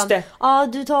 Och Just sa de, det. ja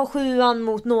du tar 7an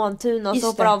mot Nåntuna och Just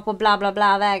så hoppar det. av på bla bla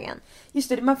bla vägen. Just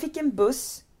det, man fick en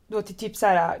buss då till typ så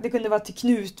här, det kunde vara till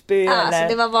Knutby Ja, eller... alltså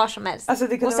det var var som helst. Alltså,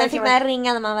 det kunde och sen fick verkligen man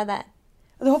ringa när man var där.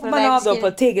 Och då hoppade för man av då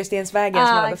vägskrivning. på Tegelstensvägen som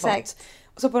man hade exakt. fått.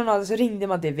 Och så på den andra så ringde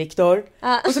man till Viktor.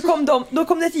 Ja. Och så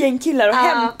kom det ett gäng killar och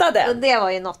hämtade. Och det var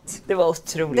ju något. Det var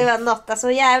otroligt. Det var något.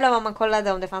 Alltså jävla vad man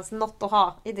kollade om det fanns något att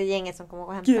ha i det gänget som kom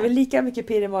och hämtade. Gud, det var lika mycket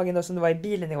pirr i magen då som det var i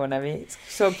bilen igår när vi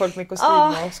såg folk med kostym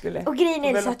och skulle... Och grejen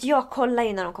är så att jag kollar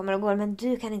ju när de kommer och går, men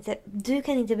du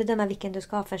kan inte bedöma vilken du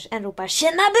ska ha förrän en ropar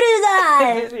tjena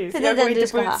brudar! Precis, För det är jag går den du inte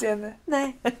ska på ha. utseende.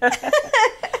 Nej.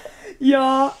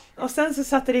 Ja, och sen så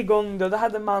satte det igång då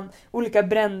hade man olika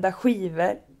brända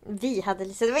skivor. Vi hade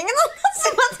Lisa, det var ingen annan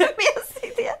som hade med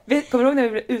sig det. Kommer du ihåg när vi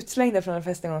blev utslängda från en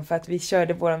fest en gång för att vi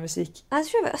körde vår musik? Jag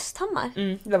tror det var Östhammar.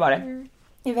 Det var det.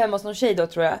 Vi var hemma hos någon tjej då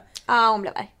tror jag. Ja, hon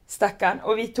blev arg. Stackarn.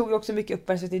 Och vi tog ju också mycket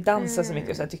uppmärksamhet till dansa så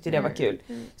mycket så jag tyckte det var kul.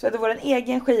 Så det var en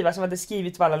egen skiva som hade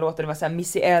skrivit på alla låtar. Det var så här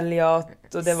Missy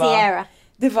Elliott och Sierra.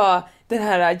 Det var den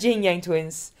här Jing Yang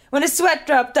Twins. When the sweat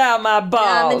dropped down my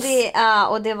balls.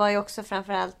 Och det var ju också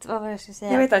framförallt, vad var det jag skulle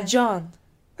säga? Jag vet att John.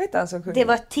 Vad heter han som sjunger? Det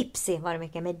var Tipsy var det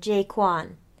mycket med Jay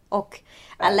Kwan. Och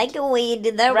I like a weed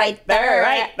in the right there.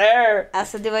 Right there.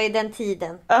 Alltså det var ju den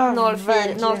tiden.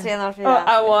 Verkligen. 03, 04.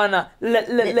 Oh, I wanna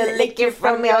lick you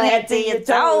from your head to your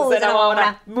toes. And I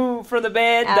wanna move from the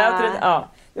bed down to the...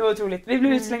 Ja, det var otroligt. Vi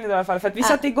blev utslängda då i alla fall för att vi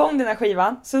satte igång den här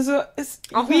skivan. Så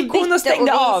gick hon och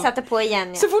stängde av. Vi satte på igen.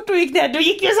 Ja. Så fort hon gick ner, då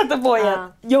gick vi och satte på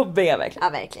igen. Jobbiga verkligen.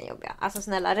 Ja, verkligen jobbiga. Alltså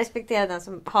snälla, respektera den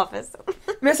som har festen.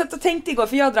 Men jag satt och tänkte igår,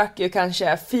 för jag drack ju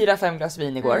kanske 4-5 glas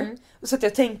vin igår. Och så att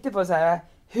jag tänkte på så här,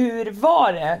 hur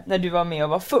var det när du var med och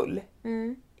var full?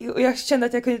 Och jag kände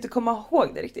att jag kunde inte komma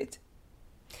ihåg det riktigt.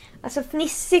 Alltså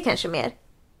fnissig kanske mer.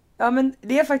 Ja, men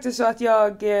det är faktiskt så att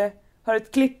jag har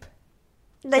ett klipp.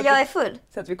 Där jag är full.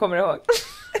 Så att vi kommer ihåg.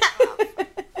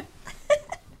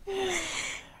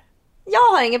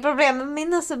 Jag har inga problem med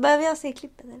minna, så behöver jag se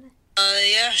klippet eller?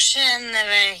 Jag känner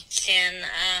verkligen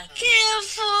att jag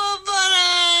får bara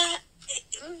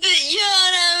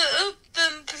göra upp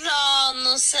en plan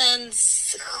och sen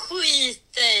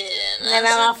skita i den. Nej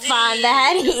men vad fan, det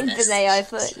här är inte när jag är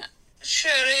full.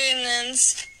 Köra in en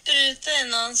spruta i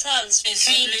någons hals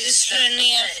så inte slå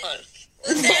ner folk.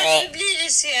 Och därför blir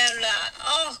det så jävla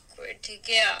awkward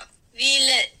tycker jag. Vill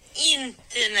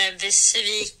inte när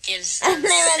besvikelsen.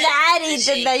 Nej men det här är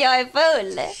inte när jag är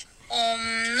full. Om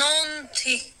någon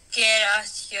tycker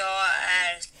att jag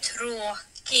är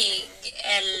tråkig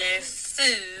eller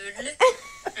ful,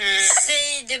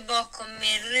 säg det bakom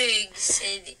min rygg,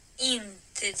 säg det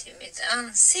inte till mitt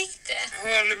ansikte.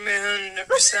 Håller med 100%.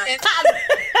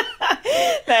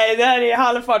 Nej, det här är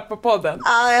halvfart på podden.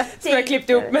 Ja, jag som jag klippt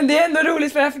ihop. Men det är ändå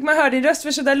roligt för här fick man höra din röst,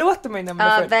 för så där låter man ju när man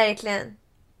är Ja, full. verkligen.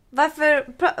 Varför,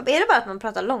 är det bara att man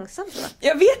pratar långsamt då?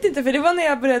 Jag vet inte, för det var när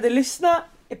jag började lyssna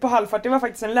på halvfart. Det var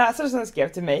faktiskt en läsare som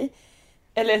skrev till mig.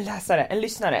 Eller en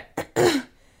lyssnare.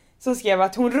 Som skrev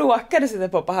att hon råkade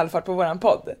sätta på halvfart på våran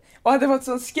podd. Och hade fått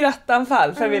sån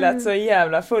skrattanfall för vi lät så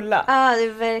jävla fulla. Ja, det är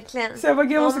verkligen. Så jag bara,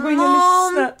 gud, jag måste gå in och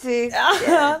lyssna.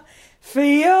 Ja, för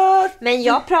jag... Men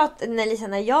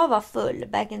när jag var full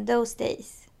back in those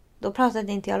days, då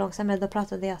pratade inte jag långsammare, då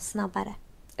pratade jag snabbare.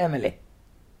 Emily,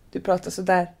 du pratar så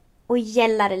där. Och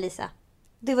gällare, Lisa.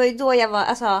 Det var ju då jag var,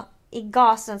 alltså, i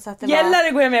gasen så att det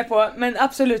gällare går jag med på, men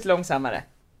absolut långsammare.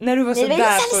 När du var så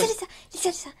där full.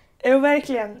 Lisa. Jo,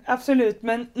 verkligen, absolut.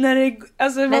 Men när det...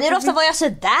 Alltså, men hur ofta var jag så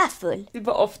där full? Det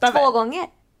var ofta 2 gånger.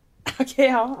 Okej,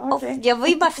 ja. Jag var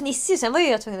ju bara fnissig, sen var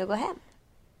jag tvungen att gå hem.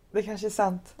 Det kanske är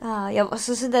sant. Ja, jag var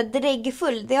så där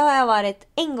dräggfull. Det har jag varit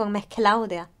en gång med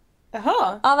Claudia.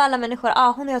 Jaha. Av alla människor.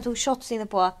 Ja, hon och jag tog shots inne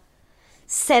på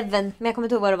Seven. Men jag kommer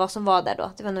inte ihåg vad det var som var där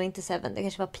då. Det var nog inte Seven, det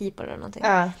kanske var People eller någonting.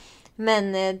 Ja.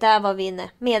 Men där var vi inne.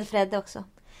 Med Fredde också.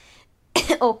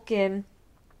 Och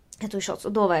Jag tog shots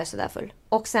och då var jag så där full.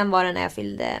 Och sen var det när jag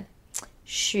fyllde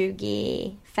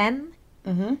 25.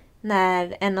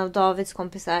 När en av Davids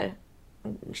kompisar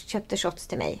köpte shots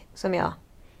till mig som jag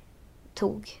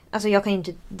tog. Alltså jag kan ju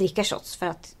inte dricka shots för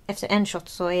att efter en shot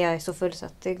så är jag så full så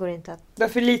att det går inte att... Du har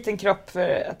för liten kropp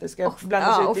för att det ska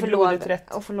blandas ut i blodet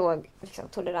rätt. Och för låg liksom,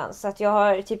 tolerans. Så att jag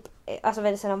har typ alltså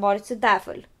väldigt sällan varit så där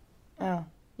full. Ja.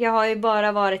 Jag har ju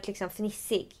bara varit liksom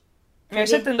fnissig. Men jag har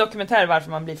sett en dokumentär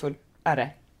varför man blir full. Är det?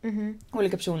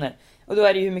 Olika personer. Och då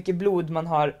är det ju hur mycket blod man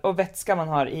har och vätska man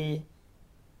har i...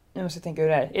 Nu måste jag tänka hur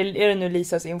det är. Är det nu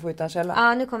Lisas info utan källa?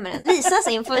 Ja, nu kommer den. Lisas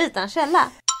info utan källa.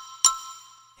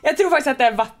 Jag tror faktiskt att det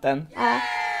är vatten.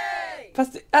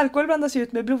 Fast alkohol blandas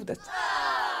ut med blodet.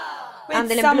 Men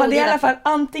samma, det är i alla fall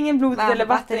antingen blodet eller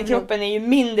vatten i kroppen är ju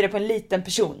mindre på en liten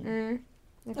person.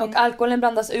 Okay. Och alkoholen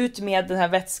blandas ut med den här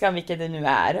vätskan, vilket det nu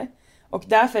är. Och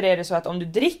därför är det så att om du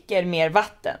dricker mer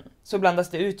vatten så blandas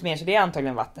det ut mer, så det är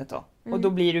antagligen vattnet då. Och då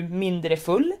blir du mindre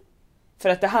full. För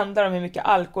att det handlar om hur mycket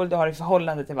alkohol du har i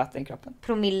förhållande till vatten i kroppen.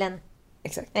 Promillen.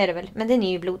 Exakt. Är det väl, men den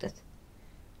är ju blodet.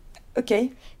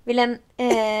 Okej. Wilhelm,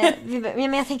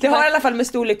 men jag tänker det har i alla fall med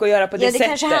storlek att göra på det sättet. Ja, det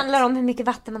kanske handlar om hur mycket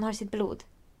vatten man har i sitt blod.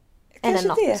 Kanske eller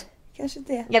något. Det. Kanske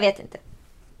det. Jag vet inte.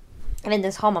 Jag vet inte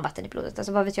ens, har man vatten i blodet?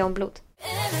 Alltså vad vet jag om blod?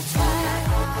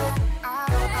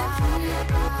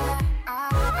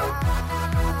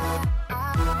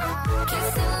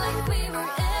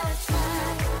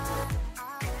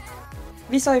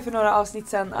 Vi sa ju för några avsnitt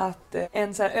sedan att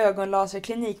en så här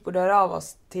ögonlaserklinik borde höra av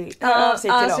oss till, alltså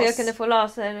jag kunde få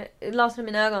laser i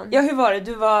mina ögon. Ja, hur var det?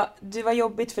 Du var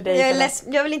jobbigt för dig.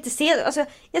 Jag vill inte se det. Alltså,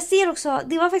 jag ser också,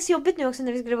 det var faktiskt jobbigt nu också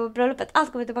när vi skulle på bröllopet.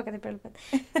 Allt kommer tillbaka till bröllopet.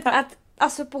 Att,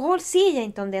 alltså på håll ser jag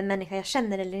inte om det är en människa jag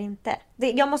känner eller inte.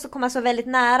 Jag måste komma så väldigt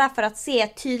nära för att se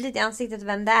tydligt i ansiktet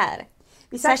vem det är.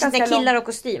 Särskilt när killar och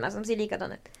kostym, alltså, de ser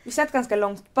likadana ut. Vi satt ganska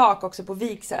långt bak också på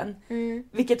vigseln.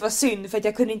 Vilket var synd för att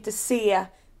jag kunde inte se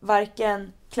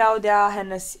varken Claudia,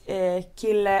 hennes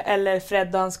kille eller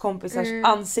Fred och hans kompisars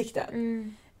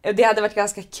ansikten. Det hade varit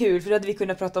ganska kul för då hade vi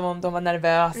kunnat prata om de var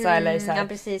nervösa eller så här. Ja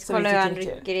precis, kolla hur han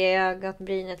rycker i ögat,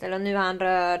 brynet eller nu är han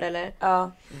röd eller...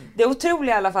 Ja. Det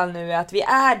otroliga i alla fall nu är att vi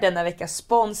är denna vecka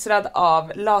sponsrad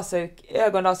av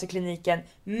ögonlaserkliniken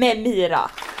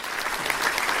Memira.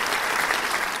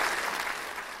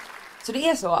 Så det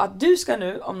är så att du ska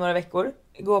nu om några veckor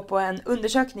gå på en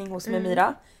undersökning hos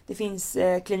Memira. Det finns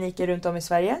kliniker runt om i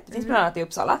Sverige. Det finns bland annat i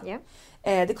Uppsala.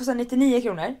 Det kostar 99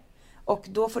 kronor. Och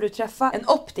då får du träffa en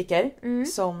optiker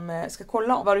som ska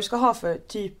kolla vad du ska ha för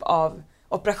typ av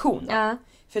operation. Ja.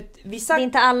 För att det är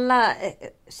inte alla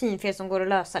synfel som går att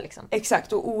lösa liksom.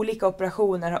 Exakt, och olika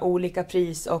operationer har olika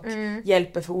pris och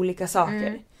hjälper för olika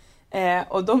saker.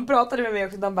 Och de pratade med mig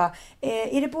också, de bara,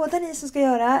 är det båda ni som ska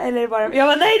göra? Eller är det bara... Jag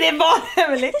bara, nej det är bara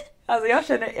Emily. Alltså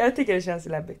jag tycker det känns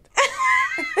läbbigt.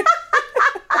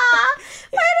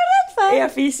 Vad är du rädd för? Är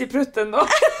jag fis i prutten då?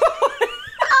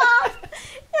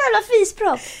 Jävla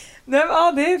fispropp.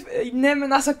 Nej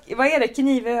men alltså, vad är det?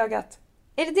 Kniv i ögat.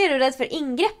 Är det du är rädd för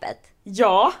ingreppet?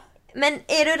 Ja. Men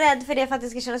är du rädd för det för att det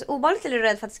ska kännas obehagligt eller är du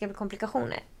rädd för att det ska bli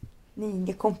komplikationer? Nej,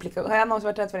 inga komplikationer. Har jag någonsin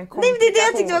varit rädd för en komplikation? Nej, det är det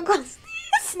jag tyckte var konstigt.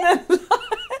 Snälla.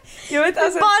 Jag vet,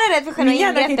 alltså, bara rädd för själva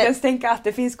ingreppet. Jag kan inte ens tänka att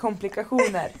det finns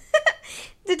komplikationer.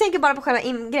 Du tänker bara på själva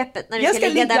ingreppet när du jag ska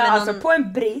ligga där med alltså någon... på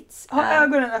en brits, ha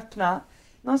ögonen öppna.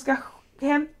 Någon ska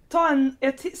ta en,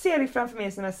 jag ser det framför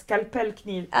mig som en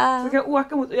skalpellkniv. Så ska jag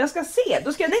åka mot och jag ska se.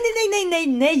 Då ska jag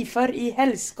nej för i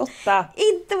helskotta.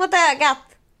 Inte mot ögat.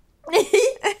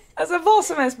 Alltså vad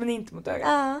som helst men inte mot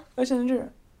ögat. Vad känner du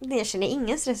då? Jag känner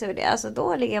ingen stress över det. Alltså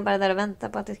då ligger jag bara där och väntar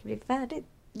på att det ska bli färdigt.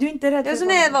 Du är inte rädd för det? Som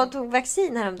när jag var och tog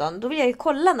vaccin häromdagen. Då vill jag ju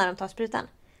kolla när de tar sprutan.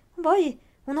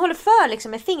 Hon håller för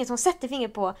liksom med fingret. Hon sätter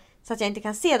fingret på så att jag inte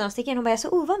kan se när de sticker in. Hon bara, jag är så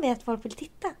ovan vid att folk vill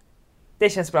titta. Det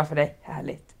känns bra för dig,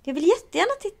 härligt. Jag vill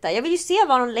jättegärna titta. Jag vill ju se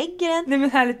var de lägger den. Nej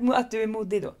men härligt att du är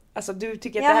modig då. Alltså du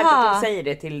tycker att det är härligt att de säger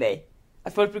det till dig.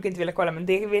 Att folk brukar inte vilja kolla, men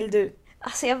det vill du.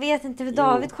 Alltså jag vet inte,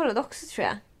 David kollade också tror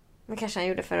jag. Men kanske han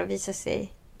gjorde för att visa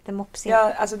sig lite mopsig.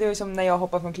 Ja, alltså det är som när jag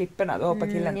hoppar från klipporna, då hoppar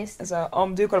killen. Alltså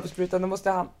om du kollar på sprutan, då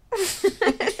måste han.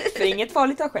 För inget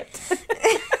farligt har skett.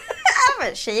 Ja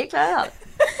men tjejer klarar av.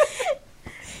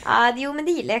 Ja, jo men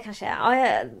det gillar jag kanske. Ja,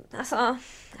 jag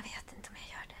vet inte om jag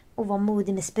gör det. Och vara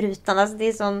modig med sprutan, alltså det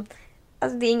är sån...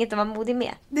 Alltså det är inget att vara modig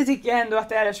med. Det tycker jag ändå att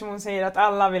det är, eftersom hon säger att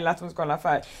alla vill att hon ska hålla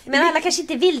för. Men alla kanske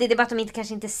inte vill det, det är bara att de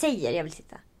kanske inte säger jag vill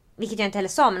titta. Vilket jag inte heller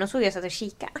sa, men de såg jag satt och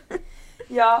kika.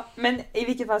 Ja, men i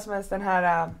vilket fall som helst den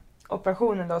här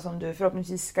operationen då som du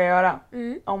förhoppningsvis ska göra.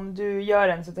 Om du gör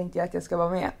den så tänkte jag att jag ska vara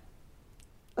med.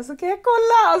 Och så kan jag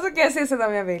kolla och så kan jag se så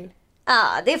om jag vill. Ja,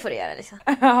 det får du göra liksom.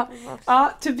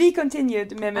 Ja, to be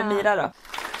continued med Memira då.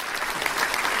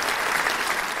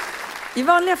 I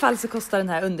vanliga fall så kostar den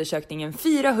här undersökningen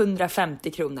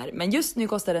 450 kronor, men just nu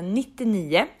kostar den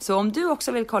 99. Så om du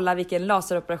också vill kolla vilken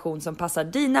laseroperation som passar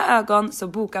dina ögon så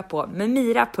boka på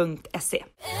memira.se.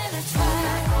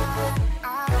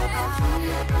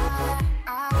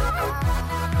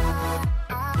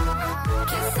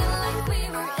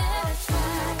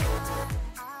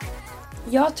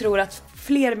 Jag tror att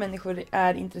fler människor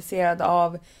är intresserade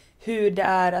av hur det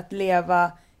är att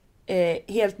leva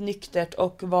helt nyktert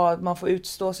och vad man får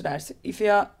utstå sådär. För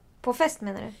jag... På fest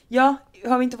menar du? Ja,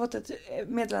 har vi inte fått ett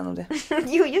meddelande om det?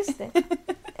 Jo, just det.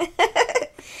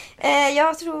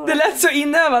 Jag tror... Det lät så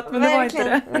inövat, men verkligen,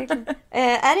 det var inte det.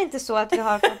 Är det inte så att vi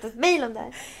har fått ett mejl om det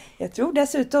här? Jag tror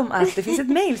dessutom att det finns ett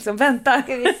mejl som väntar.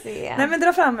 Ska vi se. Nej, men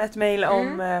dra fram ett mejl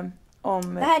om...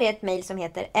 Det här är ett mejl som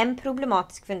heter En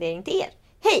problematisk fundering till er.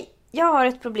 Hej, jag har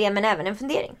ett problem men även en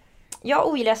fundering. Jag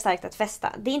ogillar starkt att festa.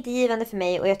 Det är inte givande för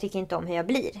mig och jag tycker inte om hur jag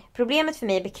blir. Problemet för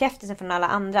mig är bekräftelsen från alla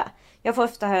andra. Jag får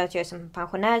ofta höra att jag är som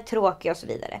pensionär, tråkig och så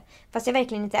vidare. Fast jag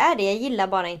verkligen inte är det. Jag gillar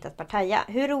bara inte att partaja.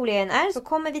 Hur rolig jag än är så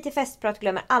kommer vi till festprat och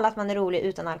glömmer alla att man är rolig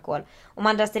utan alkohol. Och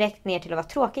man dras direkt ner till att vara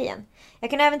tråkig igen. Jag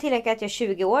kan även tillägga att jag är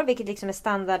 20 år, vilket liksom är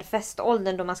standard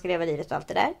feståldern då man ska leva livet och allt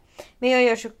det där. Men jag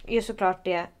gör såklart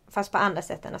det fast på andra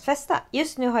sätt än att festa.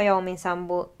 Just nu har jag och min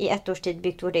sambo i 1 års tid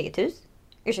byggt vårt eget hus.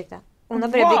 Ursäkta. Hon har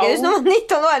börjat bygga hus när hon var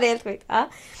 19 år, det är helt sjukt. Ja.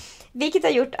 Vilket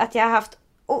har gjort att jag har haft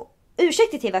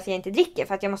ursäkter till varför jag inte dricker.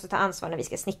 För att jag måste ta ansvar när vi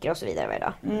ska snickra och så vidare varje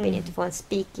dag. Vill inte få en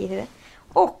spik i huvudet.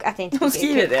 Och att jag inte Hon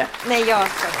skriver det. Nej, jag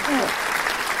sa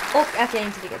det. Och att jag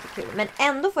inte tycker att det är kul. Men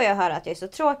ändå får jag höra att jag är så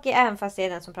tråkig. Även fast jag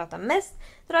är den som pratar mest.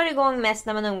 Drar igång mest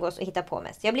när man umgås och hittar på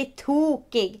mest. Jag blir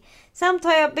tokig. Samt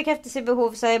har jag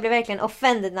bekräftelsebehov så jag blir verkligen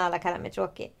offended när alla kallar mig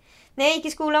tråkig. När jag gick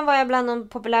i skolan var jag bland de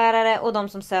populärare och de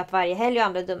som söp varje helg och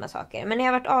andra dumma saker. Men när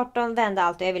jag var 18 vände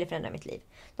allt och jag ville förändra mitt liv.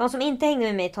 De som inte hängde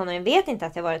med mig i tonåren vet inte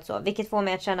att jag varit så. Vilket får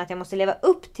mig att känna att jag måste leva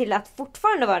upp till att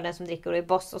fortfarande vara den som dricker och är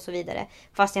boss och så vidare.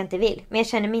 Fast jag inte vill. Men jag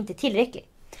känner mig inte tillräcklig.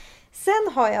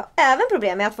 Sen har jag även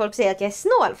problem med att folk säger att jag är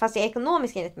snål fast jag är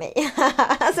ekonomisk enligt mig.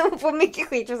 Alltså hon får mycket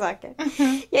skit för saker.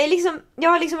 Jag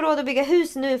har liksom råd att bygga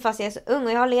hus nu fast jag är så ung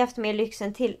och jag har levt med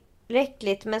lyxen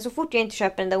tillräckligt. Men så fort jag inte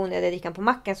köper den där onödiga drickan på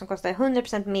macken som kostar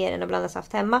 100% mer än att blanda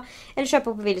saft hemma eller köpa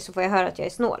på Willys så får jag höra att jag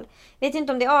är snål. Vet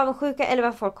inte om det är avundsjuka eller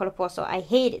vad folk håller på så. I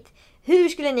hate it. Hur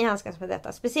skulle ni handskas med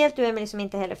detta? Speciellt du Emily som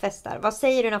inte heller festar. Vad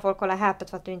säger du när folk håller häpet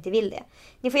för att du inte vill det?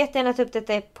 Ni får jättegärna ta upp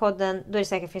detta i podden då det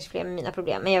säkert finns fler med mina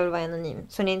problem. Men jag vill vara anonym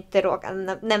så ni inte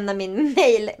råkar nämna min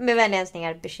mail med vänliga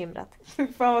hälsningar bekymrat.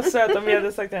 Fan vad söt om jag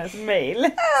hade sagt hennes mail.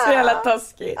 Så jävla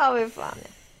taskigt. Ja, men fan.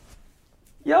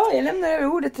 Ja, jag lämnar över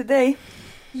ordet till dig.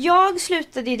 Jag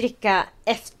slutade ju dricka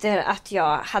efter att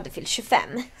jag hade fyllt 25.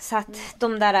 Så att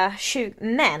de där 20...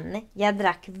 Men jag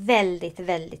drack väldigt,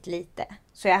 väldigt lite.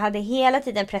 Så jag hade hela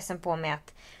tiden pressen på mig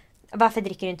att... Varför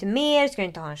dricker du inte mer? Ska du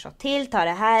inte ha en shot till? Ta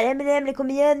det här. Emily, kom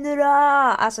igen nu då!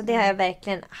 Alltså det har jag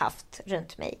verkligen haft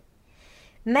runt mig.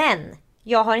 Men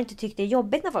jag har inte tyckt det är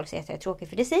jobbigt när folk säger att jag är tråkig.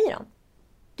 För det säger de.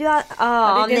 Du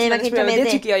har,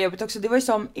 det tycker jag är jobbigt också. Det var ju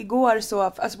som igår så,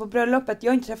 alltså på bröllopet,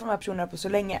 jag har inte träffat de här personerna på så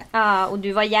länge. Ja, och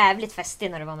du var jävligt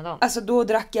festig när du var med dem. Alltså då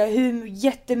drack jag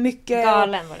jättemycket.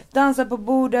 Galen var det. Dansade på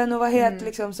borden och var helt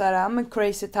liksom så här, men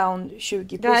crazy town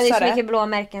 20+. Du hade så mycket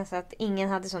blåmärken så att ingen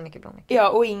hade så mycket blåmärken. Ja,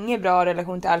 och ingen bra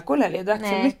relation till alkohol heller. Jag drack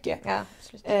för mycket.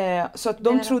 Ja, så att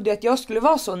de trodde att jag skulle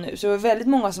vara så nu. Så det var väldigt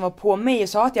många som var på mig och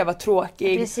sa att jag var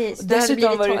tråkig. Precis, och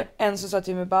dessutom var det en som sa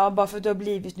till mig bara för att du har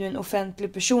blivit nu en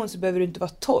offentlig person så behöver du inte vara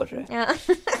torr. Ja.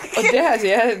 Och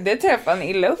det träffade mig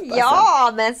illa upp alltså.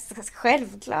 Ja, men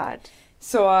självklart.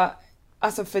 Så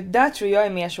alltså för där tror jag är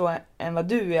mer så än vad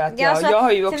du är. Att ja, alltså, jag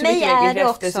har ju också mycket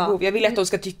bekräftelsebehov. Jag vill att de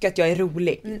ska tycka att jag är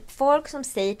rolig. Folk som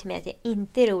säger till mig att jag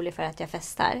inte är rolig för att jag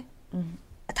festar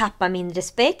tappar min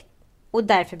respekt och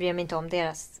därför bryr jag mig inte om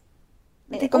deras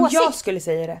tänk om jag skulle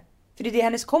säga det. För det är det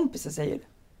hennes kompisar säger.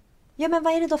 Ja, men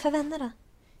vad är det då för vänner då?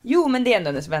 Jo, men det är ändå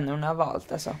hennes vänner hon har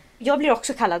valt alltså. Jag blir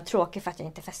också kallad tråkig för att jag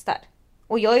inte festar.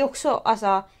 Och jag är också,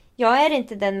 alltså, jag är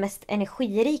inte den mest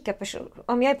energirika personen.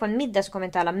 Om jag är på en middag så kommer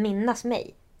inte alla minnas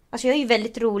mig. Alltså jag är ju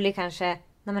väldigt rolig kanske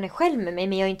när man är själv med mig.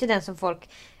 Men jag är inte den som folk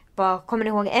bara, kommer ni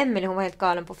ihåg Emily? Hon var helt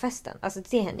galen på festen. Alltså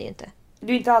det händer ju inte.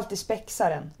 Du är inte alltid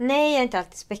spexaren. Nej, jag är inte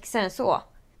alltid spexaren så.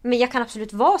 Men jag kan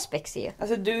absolut vara spexig.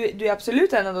 Alltså du är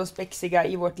absolut en av de spexiga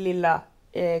i vårt lilla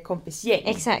kompisgäng.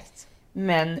 Exakt.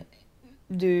 Men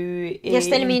du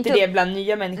är inte det bland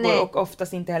nya människor. Nej. Och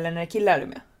oftast inte heller när killar är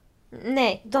med.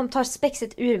 Nej, de tar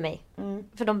spexet ur mig.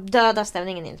 För de dödar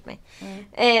stämningen enligt mig.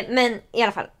 Men i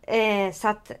alla fall. Så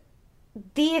att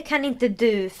det kan inte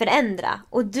du förändra.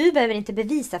 Och du behöver inte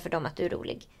bevisa för dem att du är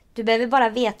rolig. Du behöver bara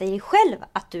veta i dig själv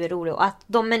att du är rolig. Och att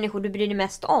de människor du bryr dig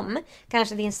mest om,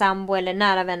 kanske din sambo eller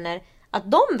nära vänner,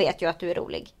 Att de vet ju att du är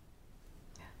rolig.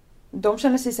 De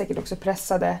känner sig säkert också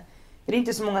pressade. Det är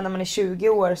inte så många när man är 20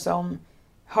 år som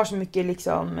har så mycket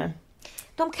liksom...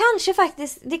 De kanske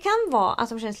faktiskt, det kan vara att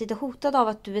de känns lite hotade av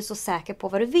att du är så säker på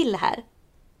vad du vill här.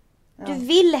 Ja. Du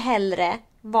vill hellre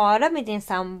vara med din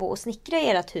sambo och snickra i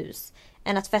ert hus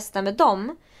än att festa med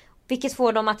dem. Vilket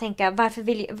får dem att tänka, varför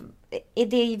är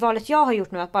det valet jag har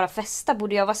gjort nu att bara festa?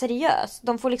 Borde jag vara seriös?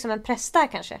 De får liksom en press där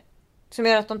kanske. Som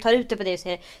gör att de tar ut det på det och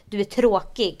säger, du är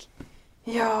tråkig.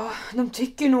 Ja, de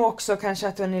tycker nog också kanske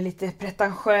att hon är lite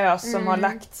pretentiös som har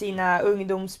lagt sina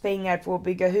ungdomspengar på att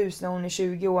bygga hus när hon är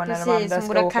 20 år. Precis, när de andra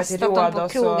ska åka till råd. Dem på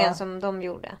krogen som de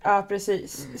gjorde. Ja,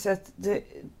 precis. Så att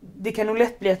det kan nog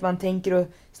lätt bli att man tänker och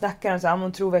snackar om så här,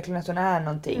 hon tror verkligen att hon är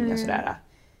någonting och sådär.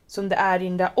 Som det är i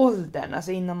den där åldern,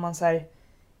 alltså innan man så här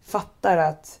fattar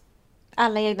att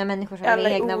alla egna människor som alla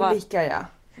är egna är olika, ja.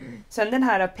 Sen den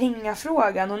här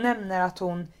pengafrågan, hon nämner att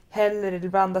hon hellre vill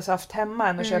blanda saft hemma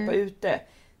än att köpa ute.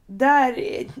 Där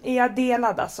är jag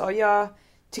delad alltså. Jag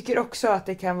tycker också att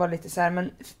det kan vara lite så här,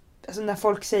 men alltså när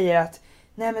folk säger att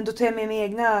nej men då tar jag med mig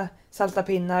egna salta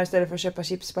pinnar istället för att köpa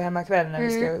chips på hemmakväll när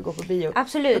vi ska gå på bio.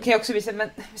 Absolut. Då kan jag också visa, men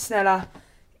snälla,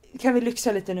 kan vi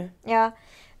lyxa lite nu? Ja,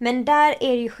 men där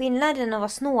är ju skillnaden att vara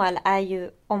snål är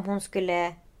ju om hon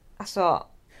skulle, alltså...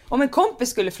 Om en kompis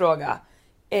skulle fråga,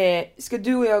 ska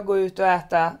du och jag gå ut och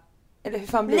äta, eller hur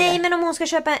fan blir det? Nej, men om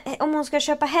hon ska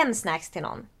köpa hem snacks till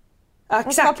någon. Ja,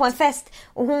 hon ska på en fest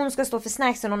och hon ska stå för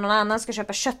snacksen och någon annan ska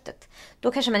köpa köttet.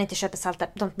 Då kanske man inte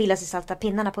köper de billigaste salta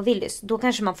pinnarna på Willys. Då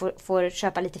kanske man får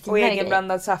köpa lite finare grejer. Och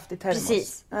egenblandad saft i termos.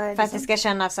 Precis. Nej, för att det ska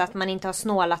kännas att man inte har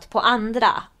snålat på andra.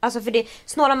 Alltså för det,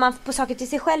 snålar man på saker till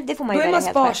sig själv, det får man ju välja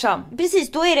helt. Då är man sparsam.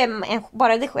 Precis, då är det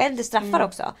bara det själv det straffar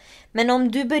också. Men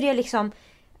om du börjar liksom...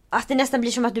 Att det nästan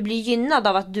blir som att du blir gynnad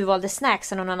av att du valde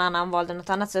snacksen och någon annan valde något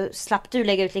annat, så slapp du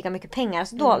lägga ut lika mycket pengar.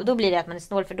 Så då blir det att man är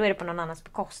snål, för då är det på någon annans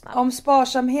bekostnad. Om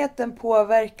sparsamheten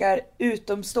påverkar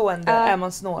utomstående är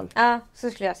man snål. Ja, så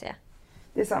skulle jag säga.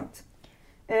 Det är sant.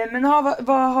 Men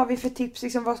vad har vi för tips?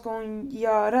 Liksom, vad ska hon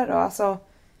göra då? Alltså...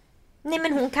 Nej,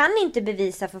 men hon kan inte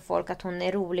bevisa för folk att hon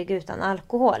är rolig utan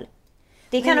alkohol.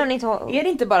 Det kan hon inte ha. Är det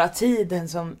inte bara tiden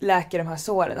som läker de här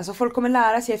såren? Alltså folk kommer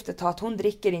lära sig efter ett tag att hon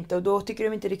dricker inte, och då tycker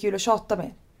de inte det är kul att tjata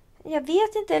med. Jag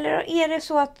vet inte, eller är det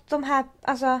så att de här,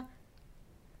 alltså...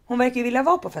 Hon verkar ju vilja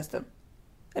vara på festen.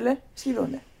 Eller? Skriver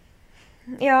hon det?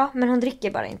 Ja, men hon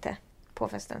dricker bara inte på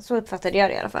festen. Så uppfattade jag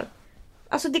det i alla fall.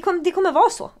 Alltså det kommer vara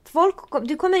så.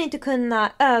 Du kommer inte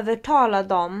kunna övertala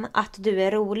dem att du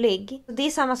är rolig. Det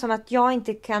är samma som att jag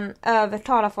inte kan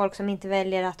övertala folk som inte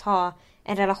väljer att ha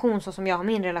en relation så som jag har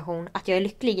min relation, att jag är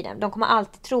lycklig i den. De kommer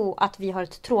alltid tro att vi har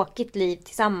ett tråkigt liv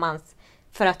tillsammans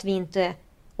för att vi inte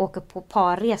åker på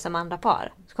parresa med andra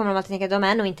par. Så kommer de alltid tänka att de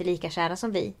är nog inte lika kära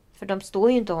som vi. För de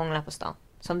står ju inte och hånglar på stan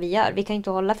som vi gör. Vi kan ju inte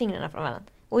hålla fingrarna från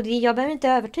varandra. Och jag behöver inte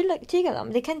övertyga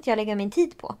dem. Det kan inte jag lägga min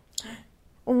tid på.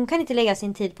 Och hon kan inte lägga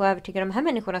sin tid på att övertyga de här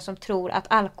människorna som tror att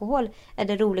alkohol är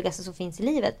det roligaste som finns i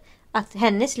livet. Att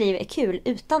hennes liv är kul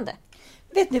utan det.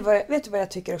 Vet du vad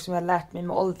jag tycker också som jag har lärt mig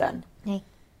med åldern? Nej.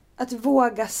 Att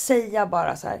våga säga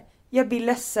bara så här: jag blir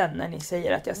ledsen när ni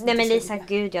säger att jag inte. Nej men Lisa,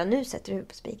 gud, ja, nu sätter du huvudet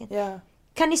på spiken. Ja.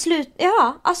 Kan ni sluta?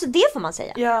 Ja, alltså det får man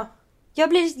säga. Ja. Jag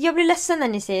blir ledsen när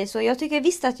ni säger så. Jag tycker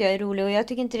visst att jag är rolig och jag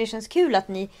tycker inte det känns kul att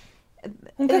ni...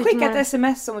 Hon kan skicka ett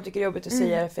sms om hon tycker det är jobbigt att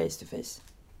säga det face to face.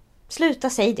 Sluta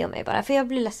säga det om mig bara, för jag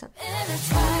blir ledsen.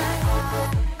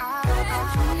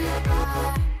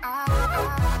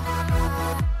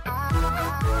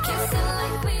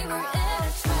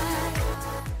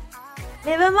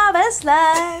 Living my best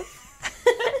life.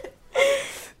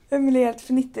 Emelie är helt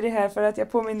fnittrig här för att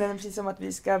jag påminner henne precis om att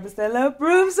vi ska beställa upp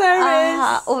room service.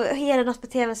 Aha, och är det något på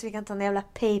tv så vi kan ta en jävla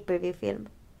pay-per-view-film?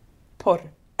 Porr.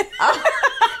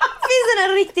 Finns det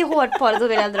en riktigt hård porr, då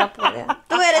vill jag dra på det.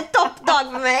 Då är det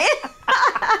toppdag för mig.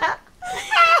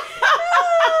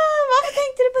 Varför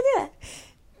tänkte du på det?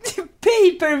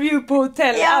 Pay-per-view på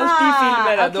hotell, alltid i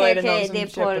filmer. Då är det någon som det är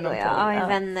köper porr någon då, porr. ja. I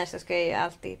Vänner så ska jag ju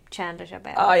alltid Chandler köpa.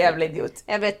 Ja, jävla idiot.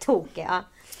 Jag blir tokig, ja.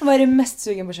 Vad är du mest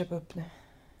sugen på att köpa upp nu?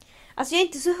 Alltså jag är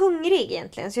inte så hungrig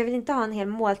egentligen, så jag vill inte ha en hel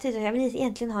måltid. Jag vill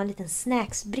egentligen ha en liten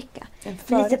snacksbricka.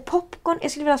 Lite popcorn.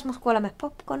 Jag skulle vilja ha små skålar med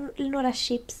popcorn, några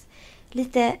chips,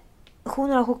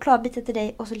 några chokladbitar till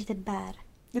dig och så lite bär.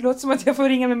 Det låter som att jag får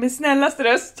ringa med min snällaste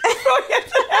röst.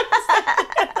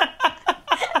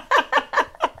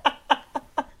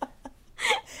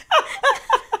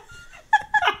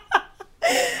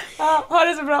 Ja, ha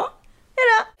det så bra.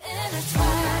 Hejdå!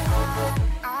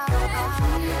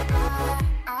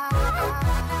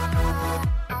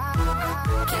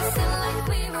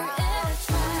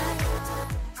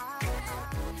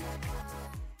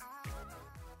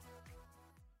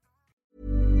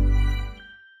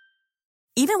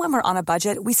 Even when we're on a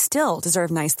budget, we still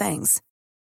deserve nice things.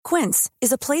 Quince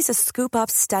is a place to scoop up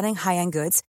stunning high-end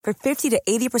goods for 50 to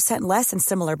 80% less than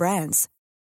similar brands.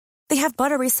 They have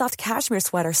buttery soft cashmere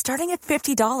sweaters starting at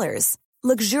 $50,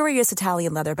 luxurious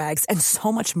Italian leather bags, and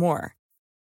so much more.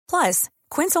 Plus,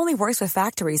 Quince only works with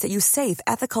factories that use safe,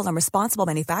 ethical, and responsible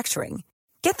manufacturing.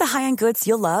 Get the high-end goods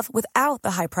you'll love without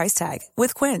the high price tag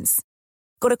with Quince.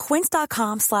 Go to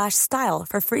quince.com/style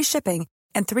for free shipping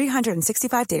and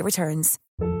 365-day returns.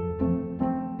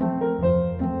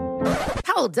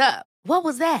 Hold up. What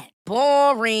was that?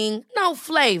 Boring. No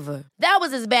flavor. That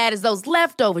was as bad as those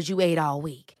leftovers you ate all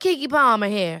week. Keke Palmer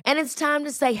here, and it's time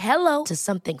to say hello to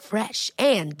something fresh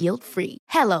and guilt-free.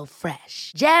 Hello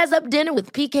Fresh. Jazz up dinner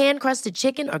with pecan-crusted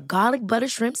chicken or garlic butter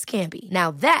shrimp scampi.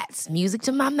 Now that's music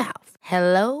to my mouth.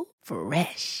 Hello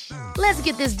Fresh. Let's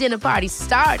get this dinner party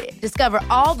started. Discover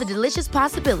all the delicious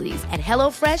possibilities at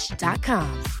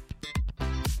hellofresh.com.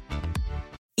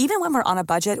 Even when we're on a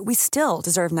budget, we still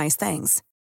deserve nice things.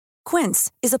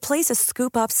 Quince is a place to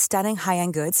scoop up stunning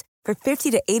high-end goods for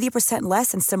 50 to 80%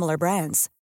 less than similar brands.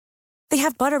 They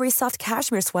have buttery soft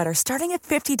cashmere sweaters starting at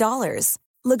 $50,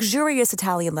 luxurious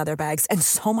Italian leather bags, and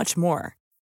so much more.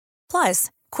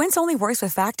 Plus, Quince only works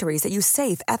with factories that use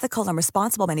safe, ethical, and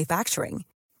responsible manufacturing.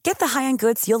 Get the high-end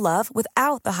goods you'll love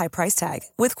without the high price tag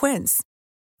with Quince.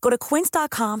 Go to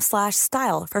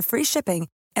quince.com/style for free shipping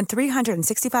and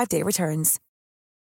 365-day returns.